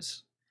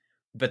cameras,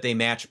 but they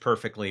match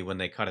perfectly when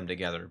they cut them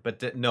together.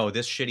 But no,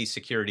 this shitty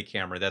security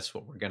camera, that's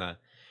what we're gonna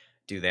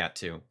do that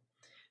to.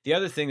 The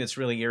other thing that's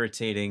really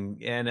irritating,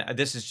 and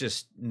this is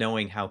just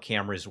knowing how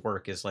cameras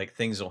work, is like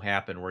things will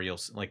happen where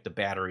like the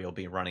battery will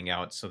be running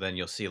out, so then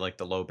you'll see like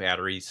the low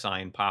battery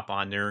sign pop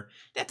on there.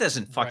 That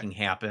doesn't Right. fucking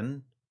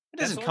happen. It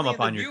That's doesn't come only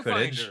up in the on your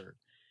footage. viewfinder. That's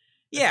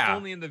Yeah,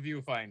 only in the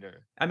viewfinder.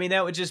 I mean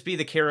that would just be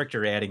the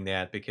character adding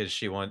that because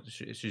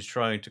she's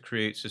trying to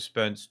create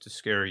suspense to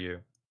scare you.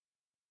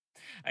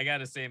 I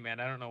gotta say, man,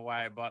 I don't know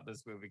why I bought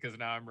this movie because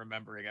now I'm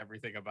remembering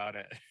everything about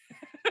it.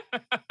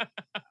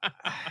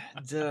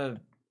 the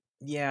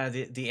Yeah,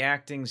 the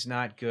acting's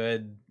not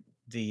good.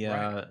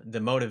 Right. The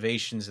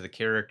motivations of the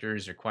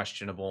characters are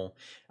questionable.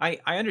 I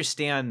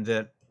understand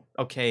that,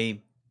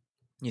 okay,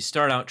 you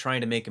start out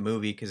trying to make a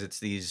movie because it's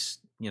these,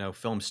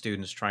 film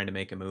students trying to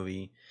make a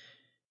movie,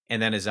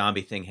 and then a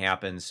zombie thing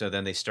happens, so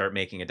then they start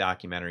making a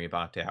documentary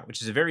about that,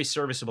 which is a very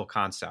serviceable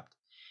concept.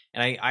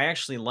 And I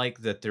actually like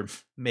that they're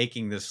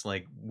making this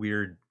like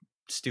weird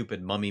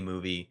stupid mummy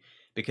movie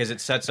because it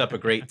sets up a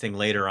great thing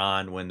later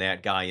on when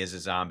that guy is a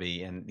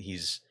zombie and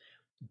he's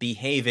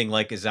behaving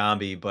like a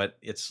zombie, but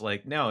it's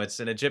like, no, it's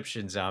an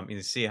Egyptian zombie.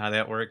 You see how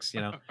that works?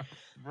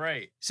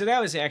 Right. So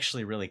that was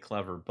actually really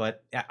clever,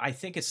 but I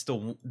think it's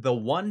the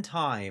one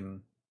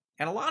time,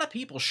 and a lot of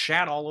people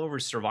shat all over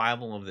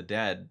Survival of the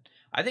Dead.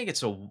 I think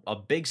it's a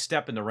big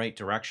step in the right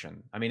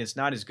direction. I mean, it's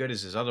not as good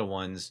as his other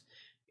ones.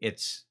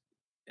 It's,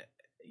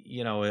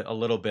 a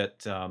little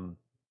bit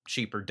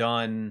cheaper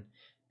done.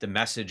 The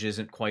message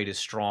isn't quite as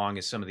strong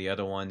as some of the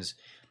other ones.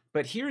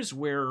 But here's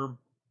where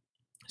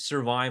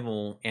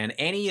Survival and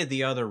any of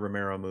the other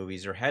Romero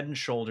movies are head and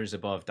shoulders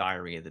above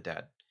Diary of the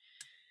Dead.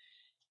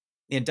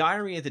 In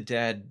Diary of the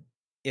Dead,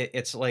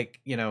 it's like,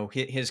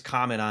 his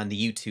comment on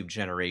the YouTube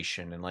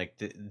generation and like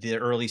the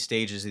early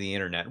stages of the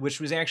internet, which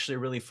was actually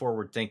really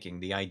forward thinking.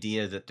 The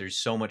idea that there's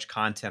so much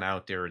content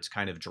out there, it's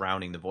kind of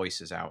drowning the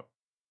voices out,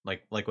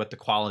 like what the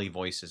quality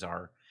voices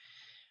are.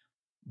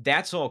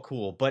 That's all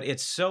cool, but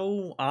it's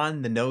so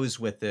on the nose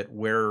with it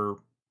where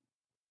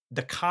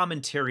the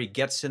commentary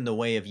gets in the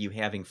way of you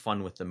having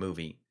fun with the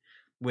movie,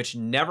 which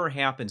never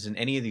happens in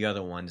any of the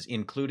other ones,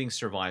 including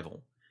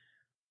Survival.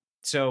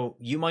 So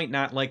you might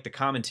not like the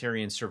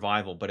commentary in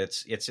Survival, but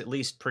it's at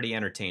least pretty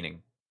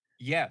entertaining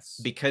Yes.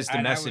 because the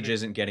And I message would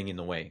isn't getting in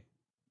the way.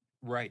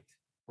 right.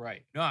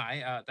 Right. No,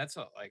 I that's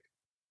a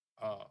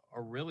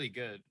really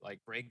good like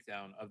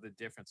breakdown of the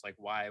difference, like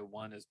why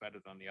one is better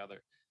than the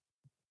other.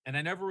 And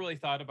I never really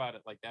thought about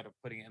it like that of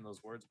putting it in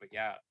those words, but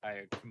yeah,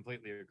 I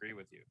completely agree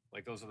with you.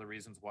 Like those are the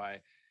reasons why.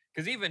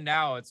 Because even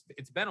now, it's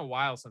been a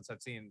while since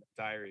I've seen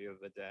Diary of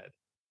the Dead.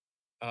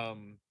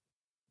 Um,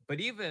 but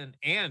even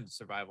and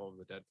Survival of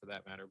the Dead for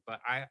that matter.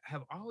 But I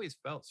have always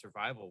felt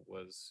Survival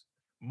was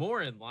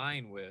more in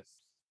line with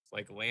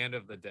like Land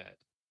of the Dead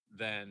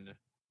than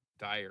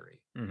Diary.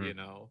 Hmm.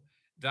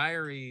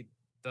 Diary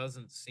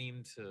doesn't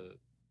seem to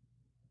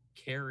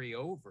carry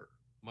over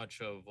much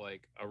of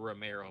like a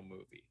Romero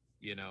movie.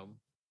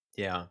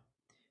 Yeah.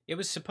 It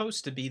was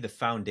supposed to be the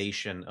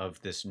foundation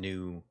of this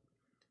new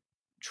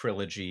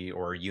trilogy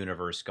or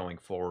universe going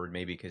forward,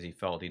 maybe because he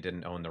felt he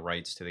didn't own the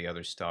rights to the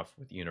other stuff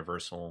with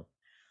Universal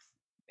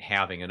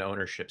having an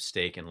ownership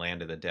stake in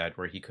Land of the Dead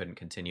where he couldn't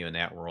continue in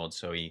that world.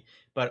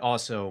 But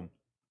also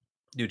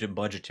due to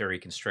budgetary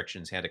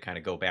constrictions, had to kind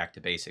of go back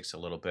to basics a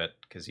little bit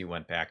because he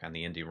went back on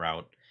the indie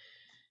route.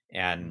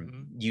 And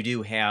Hmm. you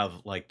do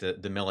have like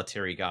the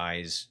military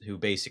guys who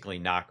basically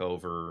knock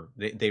over,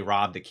 they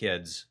rob the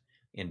kids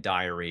in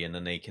Diary, and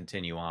then they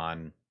continue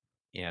on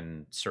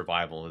in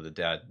Survival of the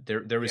Dead.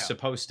 There was Yeah.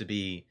 supposed to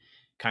be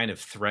kind of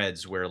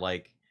threads where,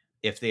 like,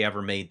 if they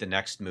ever made the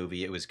next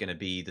movie, it was going to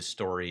be the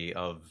story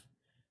of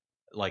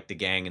like the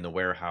gang in the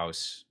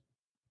warehouse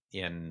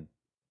in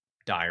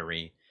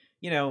Diary,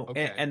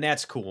 Okay. and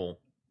that's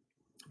cool,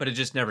 but it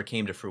just never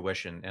came to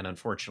fruition. And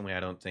unfortunately, I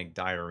don't think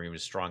Diary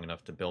was strong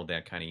enough to build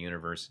that kind of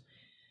universe.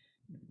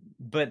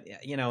 But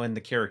and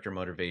the character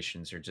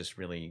motivations are just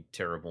really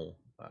terrible.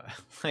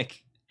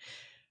 Like,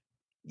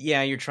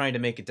 yeah, you're trying to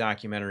make a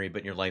documentary,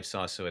 but your life's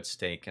also at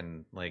stake,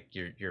 and like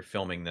you're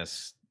filming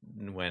this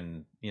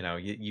when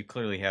you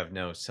clearly have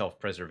no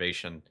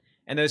self-preservation,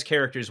 and those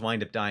characters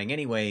wind up dying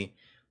anyway,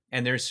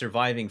 and their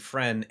surviving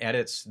friend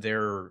edits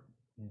their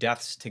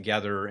deaths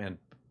together and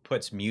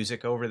puts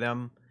music over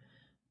them.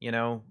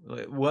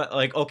 What,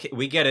 like, okay,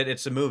 we get it,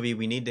 it's a movie,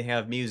 we need to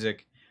have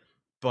music,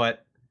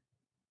 but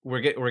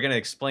we're gonna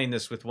explain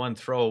this with one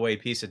throwaway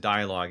piece of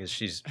dialogue as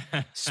she's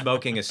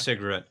smoking a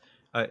cigarette.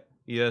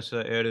 Yes,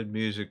 I added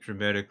music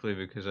dramatically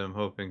because I'm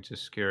hoping to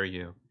scare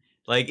you.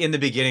 Like in the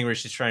beginning where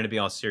she's trying to be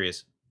all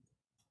serious.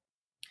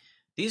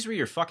 These were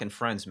your fucking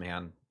friends,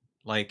 man.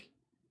 Like,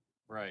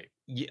 Right.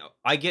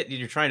 I get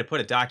you're trying to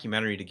put a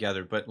documentary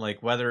together, but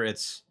like whether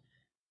it's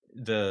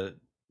the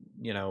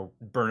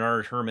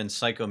Bernard Herrmann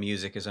psycho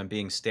music as I'm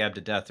being stabbed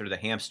to death, or the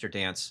hamster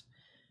dance,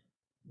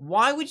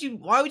 why would you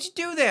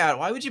do that?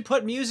 Why would you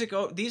put music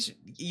these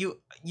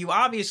you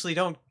obviously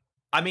don't.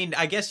 I mean,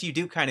 I guess you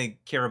do kind of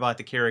care about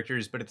the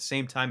characters, but at the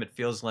same time it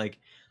feels like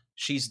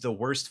she's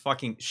worse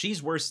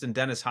than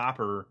Dennis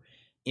Hopper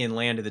in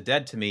Land of the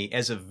Dead to me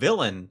as a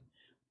villain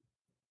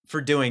for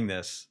doing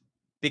this.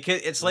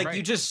 Because it's like you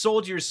Right. just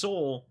sold your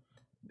soul.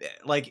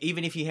 Like,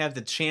 even if you have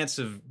the chance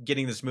of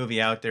getting this movie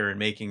out there and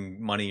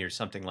making money or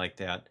something like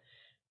that,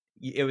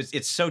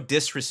 it's so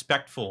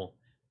disrespectful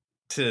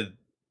to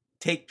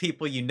take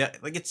people,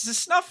 like, it's a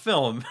snuff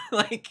film.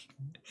 Like,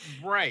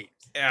 Right.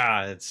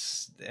 yeah,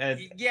 it's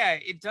Yeah,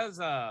 it does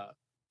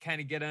kind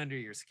of get under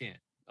your skin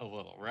a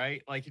little,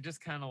 right? Like you're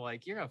just kind of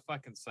like you're a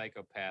fucking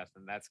psychopath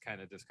and that's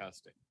kind of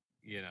disgusting,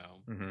 you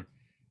know. mhm.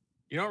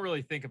 You don't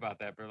really think about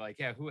that, but like,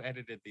 yeah, who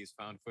edited these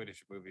found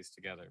footage movies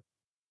together?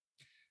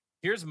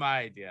 Here's my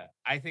idea.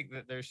 I think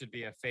that there should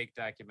be a fake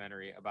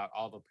documentary about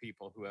all the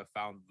people who have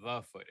found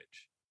the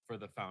footage for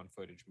the found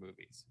footage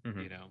movies,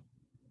 Mhm. you know.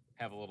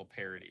 Have a little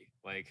parody.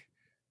 Like,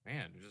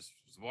 man, just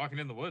walking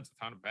in the woods,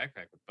 found a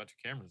backpack with a bunch of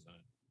cameras in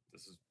it.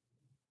 This is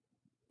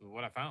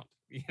what I found.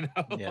 You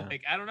know, Yeah.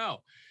 like I don't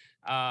know,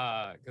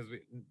 because we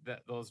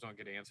those don't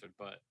get answered.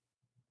 But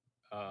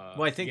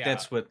Well, I think yeah,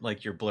 that's what,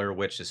 like, your Blair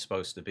Witch is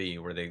supposed to be,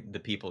 where the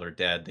people are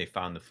dead, they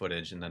found the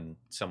footage, and then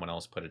someone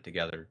else put it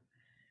together.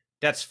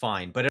 That's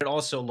fine, but it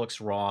also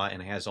looks raw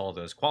and has all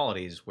those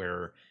qualities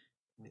where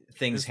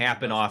things this one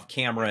happen off doesn't.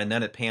 camera Yeah, and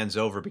then it pans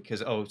over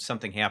because, oh,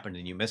 something happened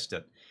and you missed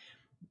it.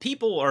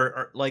 People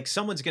are like,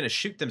 someone's going to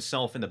shoot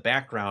themselves in the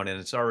background and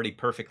it's already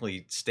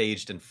perfectly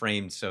staged and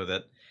framed so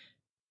that,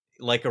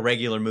 like a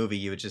regular movie,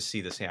 you would just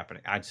see this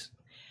happening. I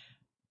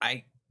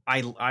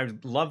I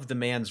love the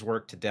man's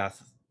work to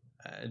death.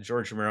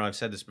 George Romero, I've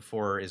said this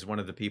before, is one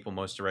of the people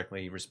most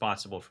directly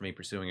responsible for me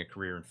pursuing a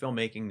career in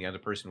filmmaking. The other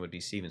person would be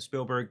Steven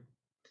Spielberg.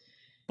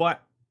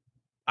 But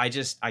I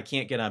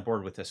can't get on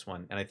board with this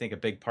one, and I think a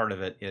big part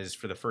of it is,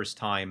 for the first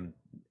time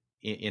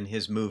in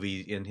his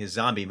movie, in his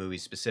zombie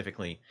movies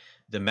specifically,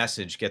 the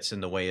message gets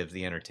in the way of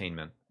the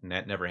entertainment, and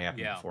that never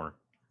happened yeah, before.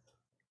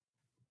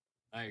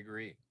 I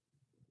agree.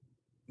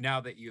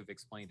 Now that you've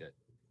explained it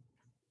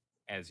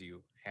as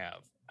you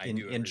have, I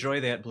do agree Enjoy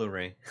with that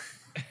Blu-ray.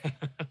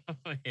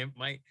 you. It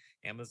might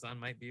Amazon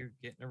might be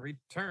getting a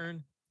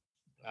return.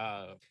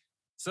 Uh,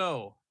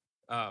 so,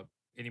 uh,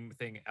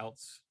 anything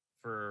else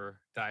for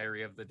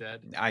Diary of the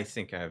Dead? I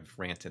think I've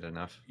ranted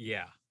enough.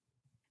 Yeah.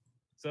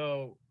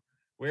 So,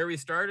 where we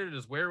started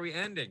is where we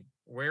ending.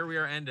 Where we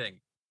are ending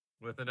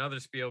with another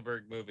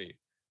Spielberg movie.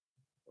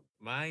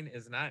 Mine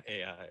is not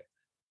AI.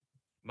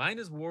 Mine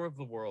is War of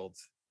the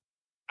Worlds.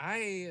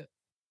 I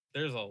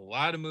There's a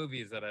lot of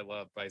movies that I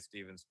love by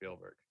Steven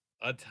Spielberg.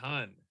 A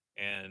ton.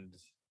 And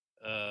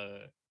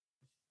uh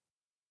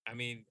I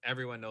mean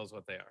everyone knows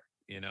what they are,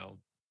 you know.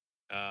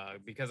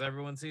 Because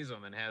everyone sees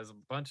them and has a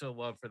bunch of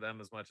love for them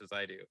as much as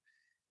I do.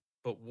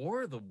 But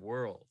War of the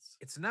Worlds,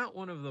 it's not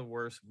one of the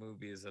worst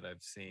movies that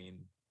I've seen,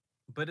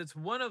 but it's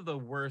one of the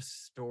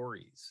worst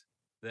stories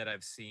that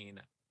I've seen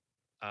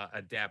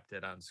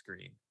adapted on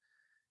screen.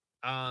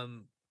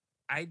 Um,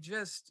 I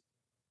just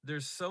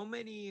there's so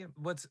many.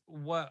 What's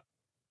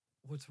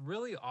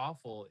really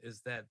awful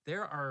is that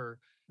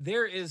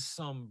there is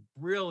some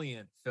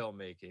brilliant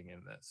filmmaking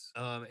in this,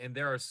 and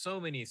there are so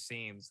many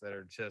scenes that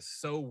are just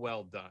so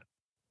well done.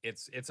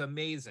 It's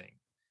amazing,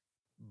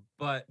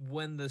 but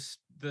when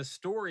the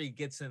story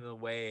gets in the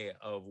way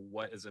of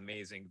what is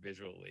amazing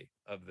visually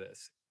of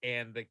this,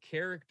 and the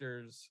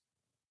characters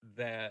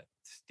that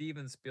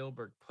Steven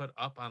Spielberg put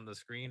up on the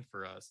screen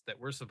for us that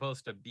we're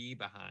supposed to be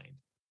behind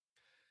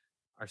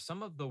are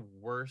some of the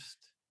worst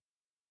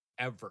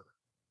ever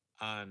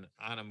on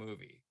a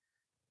movie.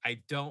 I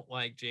don't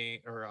like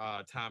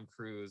Tom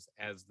Cruise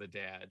as the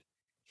dad.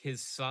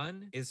 His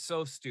son is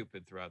so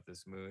stupid throughout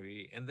this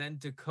movie, and then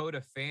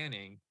Dakota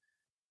Fanning,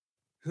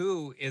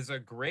 who is a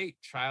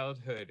great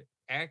childhood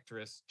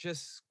actress,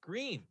 just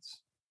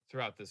screams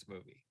throughout this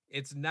movie.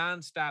 It's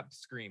nonstop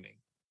screaming,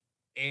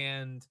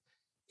 and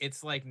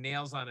it's like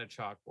nails on a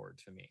chalkboard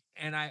to me.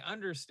 And I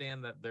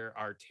understand that there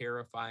are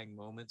terrifying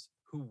moments.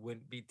 Who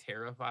wouldn't be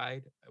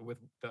terrified with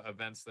the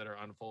events that are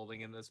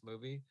unfolding in this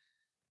movie?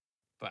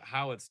 But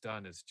how it's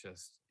done is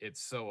just, it's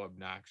so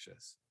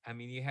obnoxious. I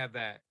mean, you have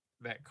that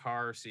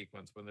car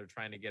sequence when they're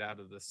trying to get out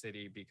of the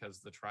city because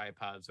the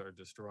tripods are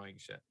destroying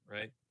shit,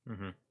 right?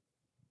 Mm-hmm.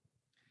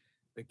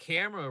 The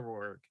camera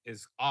work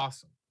is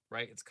awesome,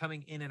 right? It's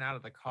coming in and out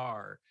of the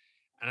car.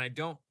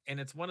 And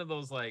it's one of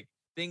those like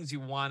things you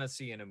want to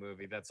see in a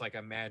movie that's like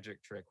a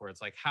magic trick where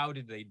it's like, how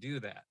did they do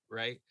that,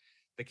 right?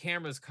 The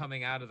camera's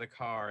coming out of the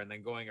car and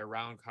then going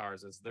around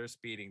cars as they're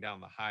speeding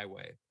down the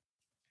highway.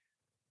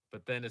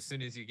 But then as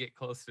soon as you get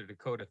closer to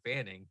Dakota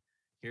Fanning,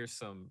 here's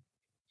some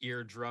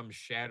eardrum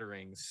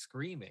shattering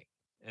screaming.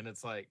 And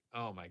it's like,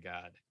 oh my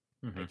God,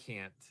 Mm-hmm.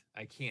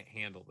 I can't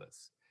handle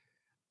this.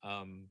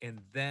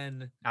 And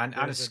then on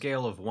a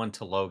scale of 1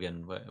 to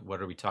Logan,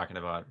 what are we talking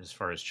about as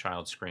far as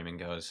child screaming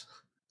goes?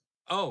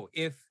 Oh,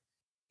 if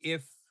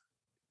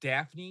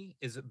Daphne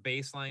is a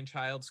baseline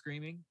child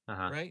screaming,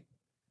 right?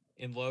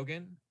 In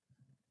Logan,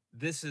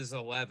 this is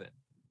 11.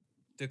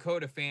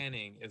 Dakota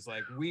Fanning is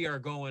like, we are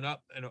going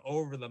up and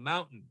over the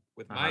mountain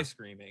with my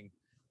screaming,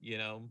 you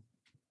know.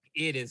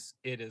 It is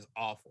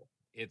awful.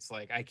 It's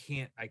like I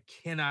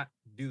cannot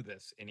do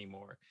this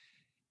anymore.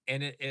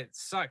 And it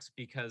sucks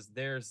because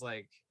there's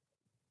like,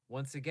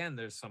 once again,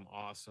 there's some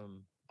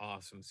awesome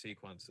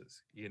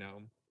sequences, you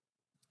know.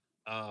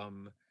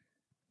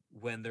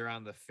 When they're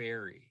on the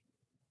ferry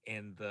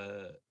and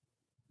the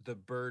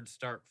birds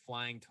start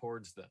flying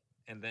towards them,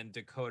 and then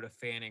Dakota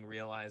Fanning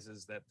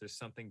realizes that there's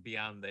something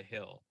beyond the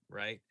hill,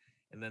 right?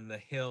 And then the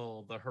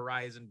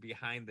horizon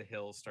behind the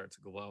hill starts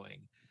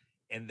glowing,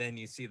 and then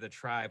you see the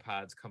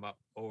tripods come up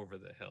over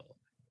the hill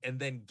and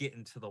then get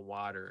into the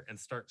water and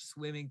start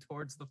swimming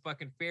towards the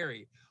fucking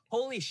ferry.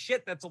 Holy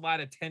shit, that's a lot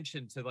of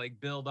tension to like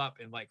build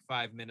up in like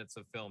 5 minutes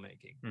of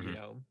filmmaking, you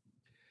know?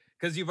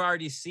 Because you've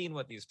already seen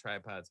what these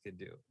tripods can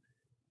do.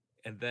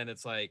 And then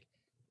it's like,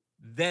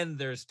 then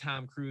there's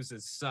Tom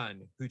Cruise's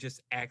son who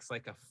just acts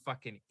like a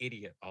fucking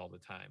idiot all the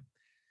time.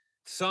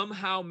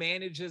 Somehow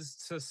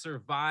manages to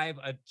survive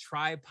a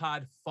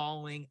tripod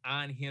falling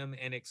on him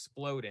and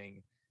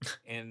exploding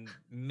and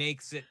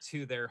makes it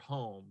to their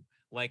home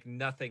like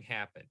nothing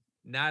happened.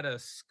 Not a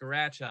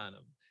scratch on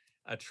him.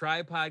 A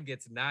tripod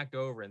gets knocked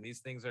over, and these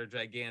things are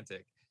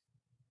gigantic.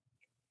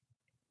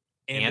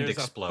 And there's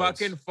explodes. A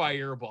fucking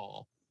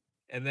fireball.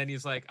 And then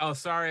he's like, oh,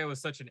 sorry, I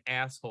was such an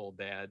asshole,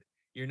 Dad.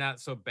 You're not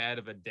so bad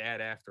of a dad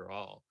after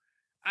all.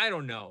 I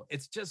don't know.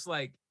 It's just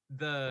like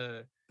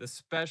the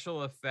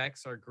special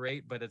effects are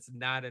great, but it's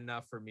not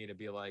enough for me to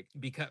be like,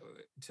 because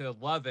to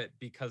love it,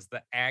 because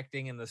the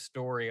acting and the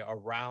story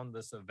around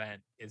this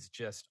event is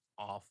just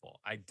awful.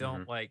 I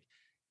don't like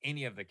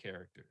any of the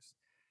characters.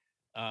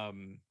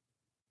 And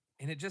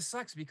it just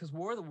sucks because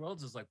War of the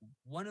Worlds is like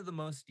one of the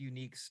most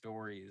unique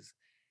stories.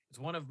 It's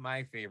one of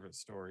my favorite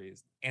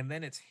stories. And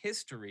then its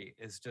history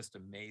is just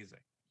amazing.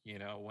 You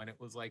know, when it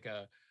was like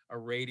a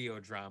radio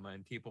drama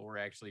and people were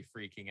actually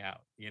freaking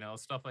out, you know,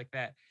 stuff like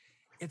that.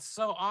 It's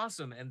so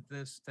awesome. And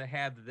to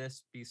have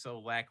this be so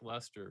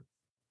lackluster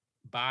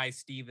by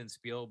Steven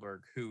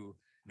Spielberg, who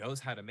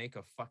knows how to make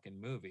a fucking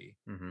movie,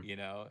 you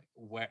know,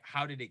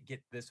 how did it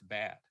get this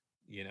bad,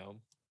 you know?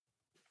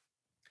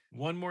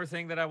 One more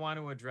thing that I want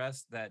to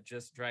address that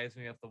just drives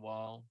me up the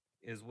wall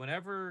is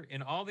whenever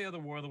in all the other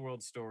War of the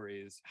World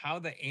stories, how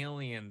the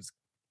aliens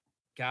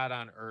got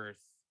on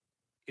Earth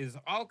is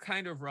all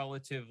kind of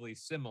relatively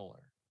similar.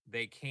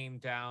 They came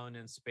down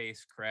in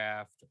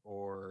spacecraft,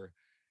 or,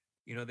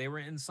 you know, they were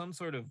in some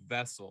sort of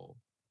vessel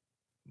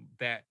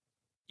that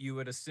you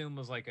would assume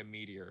was like a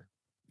meteor,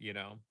 you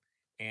know,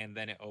 and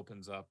then it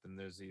opens up and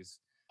there's these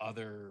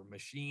other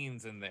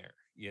machines in there,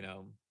 you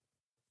know.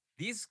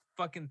 These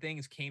fucking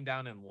things came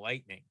down in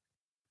lightning,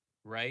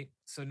 right?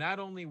 So not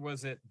only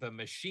was it the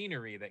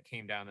machinery that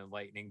came down in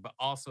lightning, but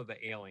also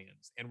the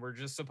aliens. And we're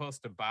just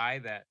supposed to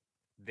buy that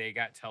they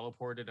got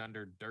teleported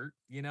under dirt,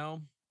 you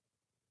know?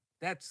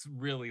 That's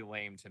really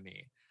lame to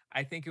me.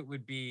 I think it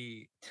would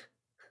be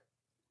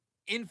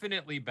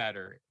infinitely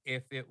better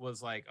if it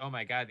was like, oh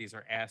my God, these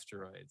are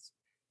asteroids.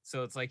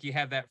 So it's like you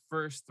have that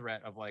first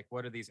threat of like,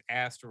 what are these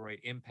asteroid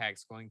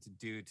impacts going to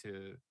do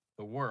to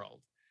the world?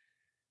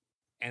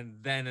 And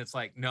then it's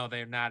like, no,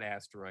 they're not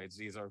asteroids.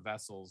 These are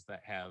vessels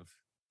that have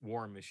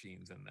war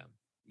machines in them,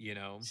 you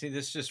know? See,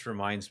 this just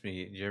reminds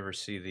me, did you ever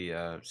see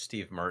the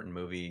Steve Martin,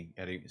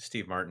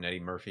 Eddie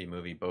Murphy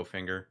movie,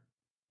 Bowfinger?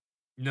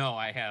 No,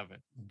 I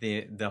haven't.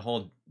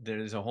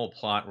 There's a whole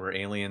plot where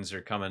aliens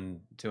are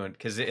coming to it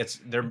because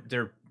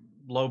they're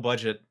low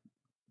budget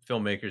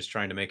filmmakers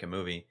trying to make a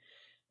movie,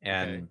 Okay.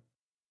 and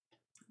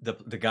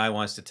the guy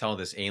wants to tell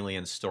this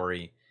alien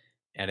story,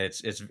 and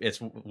it's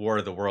War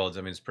of the Worlds.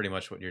 I mean, it's pretty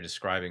much what you're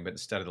describing, but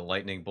instead of the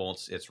lightning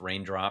bolts, it's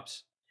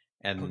raindrops,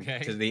 and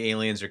because Okay. the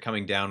aliens are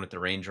coming down with the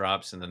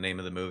raindrops, and the name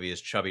of the movie is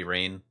Chubby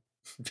Rain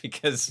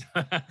because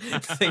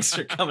things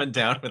are coming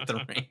down with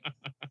the rain.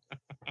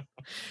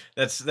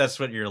 That's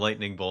what your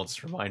lightning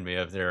bolts remind me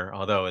of there.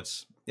 Although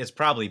it's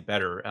probably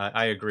better.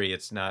 I agree.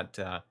 It's not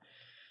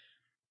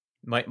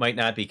might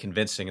not be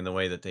convincing in the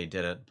way that they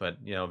did it, but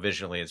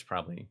visually it's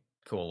probably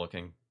cool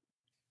looking.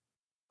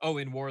 Oh,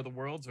 in War of the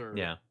Worlds, or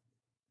Yeah.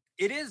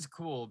 it is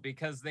cool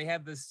because they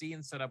have this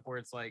scene set up where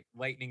it's like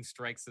lightning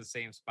strikes the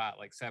same spot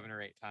like 7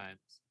 or 8 times.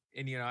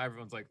 And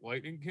everyone's like,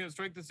 lightning can't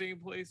strike the same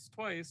place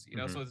twice,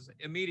 Hmm. so it's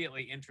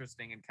immediately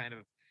interesting and kind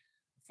of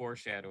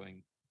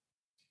foreshadowing.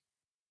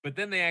 But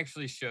then they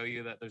actually show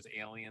you that there's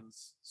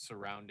aliens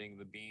surrounding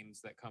the beams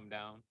that come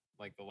down,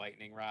 like the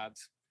lightning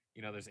rods.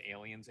 There's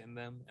aliens in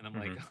them. And I'm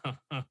like,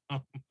 Hmm.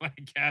 oh my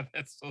God,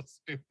 that's so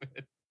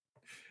stupid.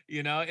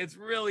 It's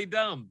really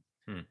dumb.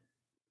 Hmm.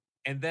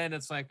 And then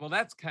it's like, well,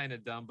 that's kind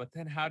of dumb. But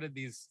then how did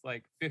these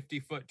like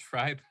 50-foot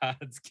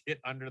tripods get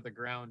under the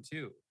ground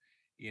too?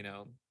 You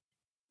know?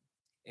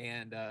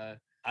 And I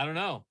don't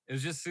know. It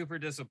was just super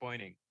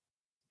disappointing.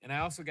 And I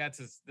also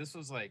this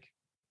was like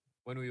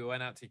when we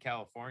went out to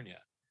California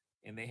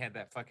and they had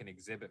that fucking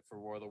exhibit for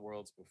War of the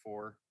Worlds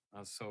before. I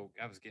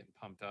was getting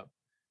pumped up.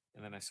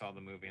 And then I saw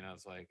the movie and I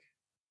was like,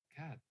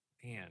 God,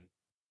 man,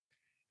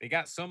 they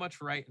got so much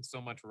right and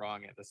so much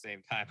wrong at the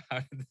same time.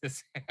 How did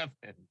this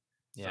happen?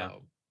 Yeah.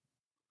 So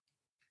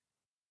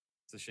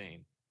it's a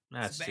shame.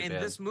 That's too And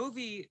bad. this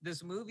movie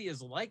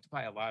is liked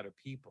by a lot of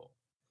people.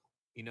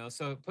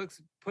 So it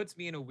puts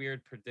me in a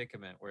weird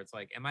predicament where it's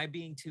like, am I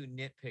being too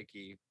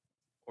nitpicky,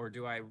 or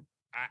do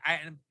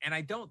and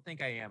I don't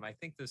think I am. I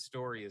think the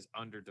story is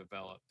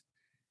underdeveloped.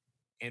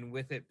 And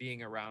with it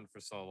being around for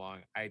so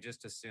long, I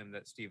just assume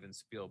that Steven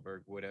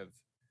Spielberg would have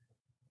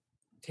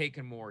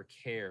taken more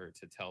care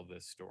to tell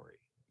this story.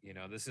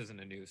 This isn't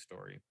a new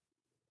story.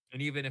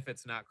 And even if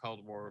it's not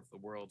called War of the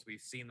Worlds,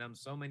 we've seen them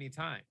so many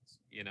times,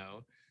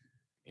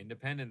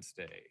 Independence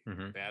Day,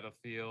 Hmm.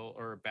 Battlefield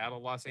or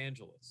Battle Los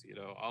Angeles,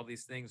 all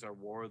these things are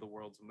War of the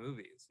Worlds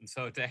movies. And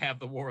so to have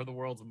the War of the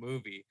Worlds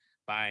movie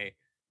by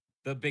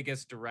the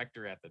biggest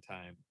director at the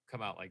time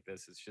come out like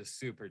this is just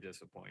super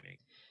disappointing.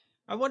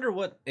 I wonder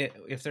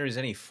if there's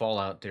any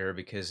fallout there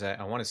because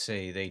I want to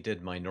say they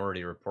did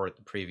Minority Report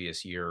the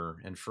previous year,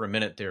 and for a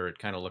minute there it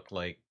kind of looked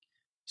like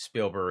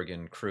Spielberg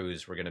and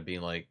Cruise were going to be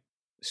like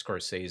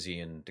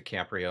Scorsese and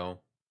DiCaprio,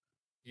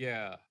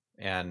 Yeah.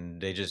 and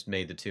they just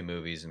made the two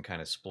movies and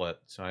kind of split.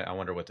 So I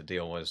wonder what the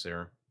deal was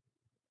there.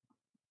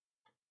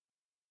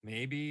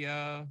 Maybe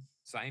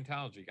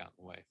Scientology got in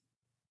the way,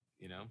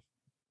 you know?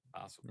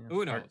 Possible. Yeah,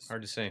 Who hard, knows?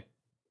 hard to say.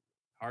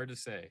 Hard to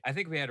say. I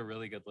think we had a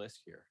really good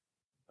list here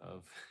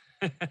of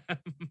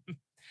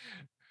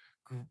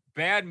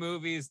bad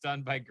movies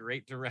done by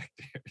great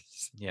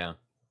directors. Yeah.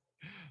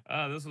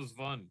 This was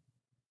fun.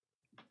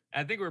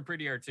 I think we're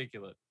pretty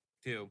articulate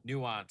too,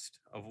 nuanced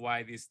of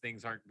why these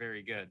things aren't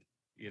very good,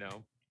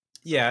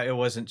 Yeah, it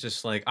wasn't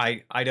just like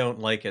I don't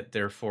like it,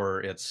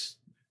 therefore it's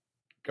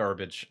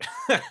garbage.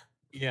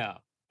 Yeah.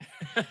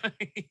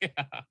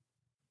 Yeah.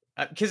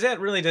 Because that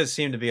really does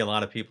seem to be a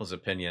lot of people's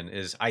opinion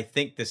is I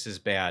think this is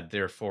bad,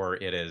 therefore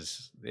it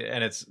is,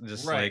 and it's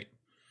just Right.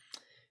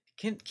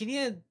 like, can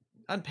you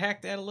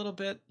unpack that a little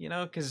bit?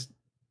 Because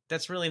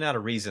that's really not a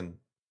reason.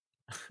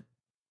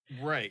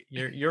 Right.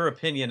 Your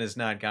opinion is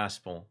not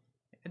gospel.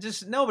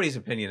 Just nobody's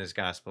opinion is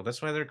gospel.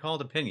 That's why they're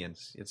called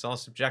opinions. It's all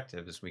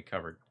subjective, as we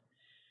covered.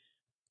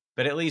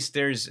 But at least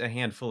there's a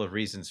handful of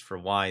reasons for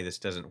why this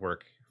doesn't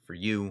work for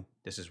you.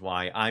 This is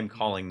why I'm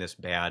calling this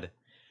bad.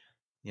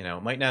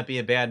 It might not be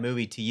a bad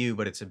movie to you,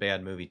 but it's a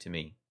bad movie to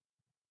me.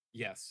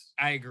 Yes,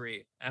 I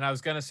agree. And I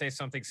was going to say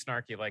something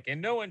snarky like,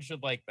 and no one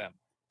should like them,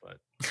 but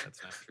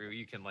that's not true.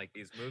 You can like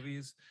these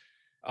movies.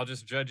 I'll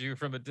just judge you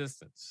from a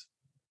distance,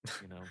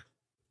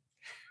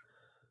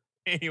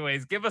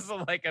 Anyways, give us a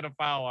like and a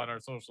follow on our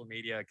social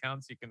media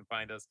accounts. You can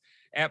find us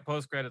at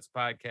Post Credits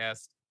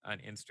Podcast on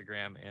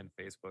Instagram and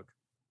Facebook.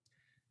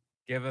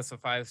 Give us a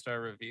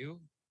 5-star review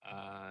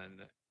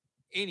on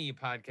any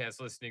podcast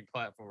listening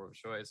platform of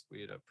choice.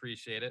 We'd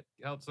appreciate it.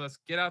 It helps us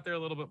get out there a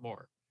little bit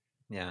more.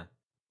 Yeah.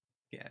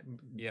 Yeah.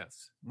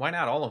 Yes. Why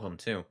not all of them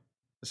too?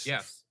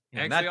 Yes.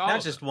 Yeah, Actually,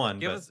 not just one.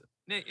 Give but us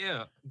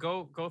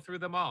go through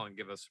them all and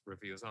give us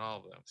reviews on all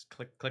of them. just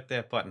click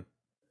that button.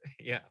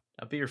 Yeah.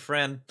 I'll be your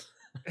friend.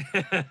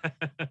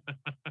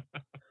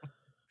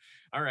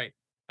 All right.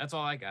 That's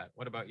all I got.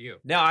 What about you?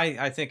 No,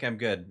 I think I'm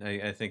good.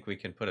 I think we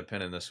can put a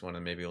pin in this one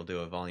and maybe we'll do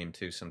a volume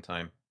 2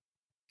 sometime.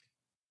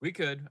 We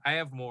could. I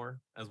have more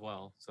as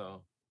well.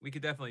 So we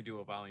could definitely do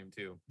a volume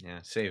 2. Yeah,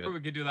 save it. Or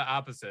we could do the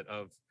opposite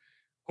of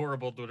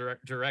horrible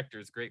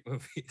directors, great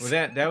movies. Well,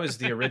 that was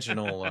the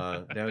original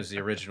that was the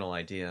original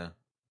idea.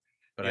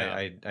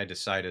 but Yeah. I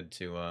decided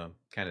to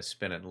kind of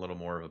spin it in a little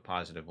more of a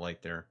positive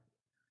light there.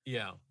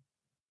 Yeah.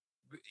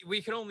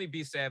 We can only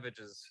be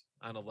savages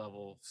on a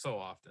level so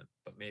often,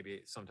 but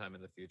maybe sometime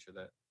in the future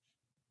that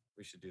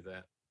we should do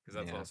that because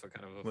that's Yeah. also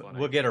kind of a fun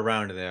We'll get idea.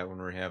 around to that when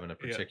we're having a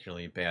Yeah.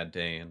 particularly bad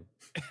day and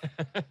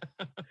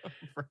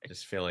Right.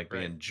 just feel like Right.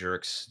 being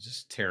jerks,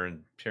 just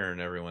tearing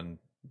everyone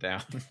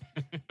down.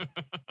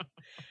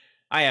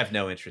 I have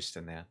no interest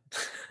in that.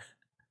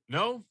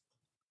 No?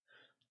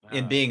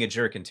 In being a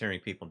jerk and tearing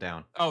people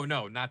down. Oh,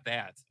 no, not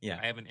that. Yeah.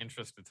 I have an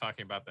interest in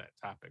talking about that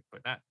topic,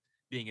 but not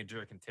being a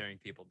jerk and tearing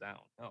people down.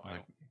 No, I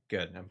don't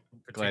Good. I'm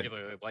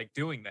particularly like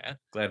doing that.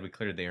 glad we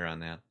cleared the air on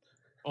that.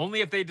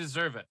 Only if they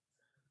deserve it.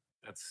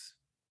 That's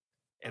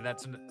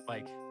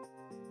like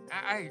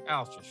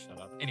I'll just shut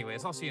up.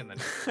 Anyways, I'll see you in the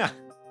next.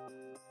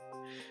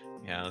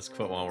 Yeah, let's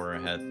quit while we're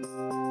ahead.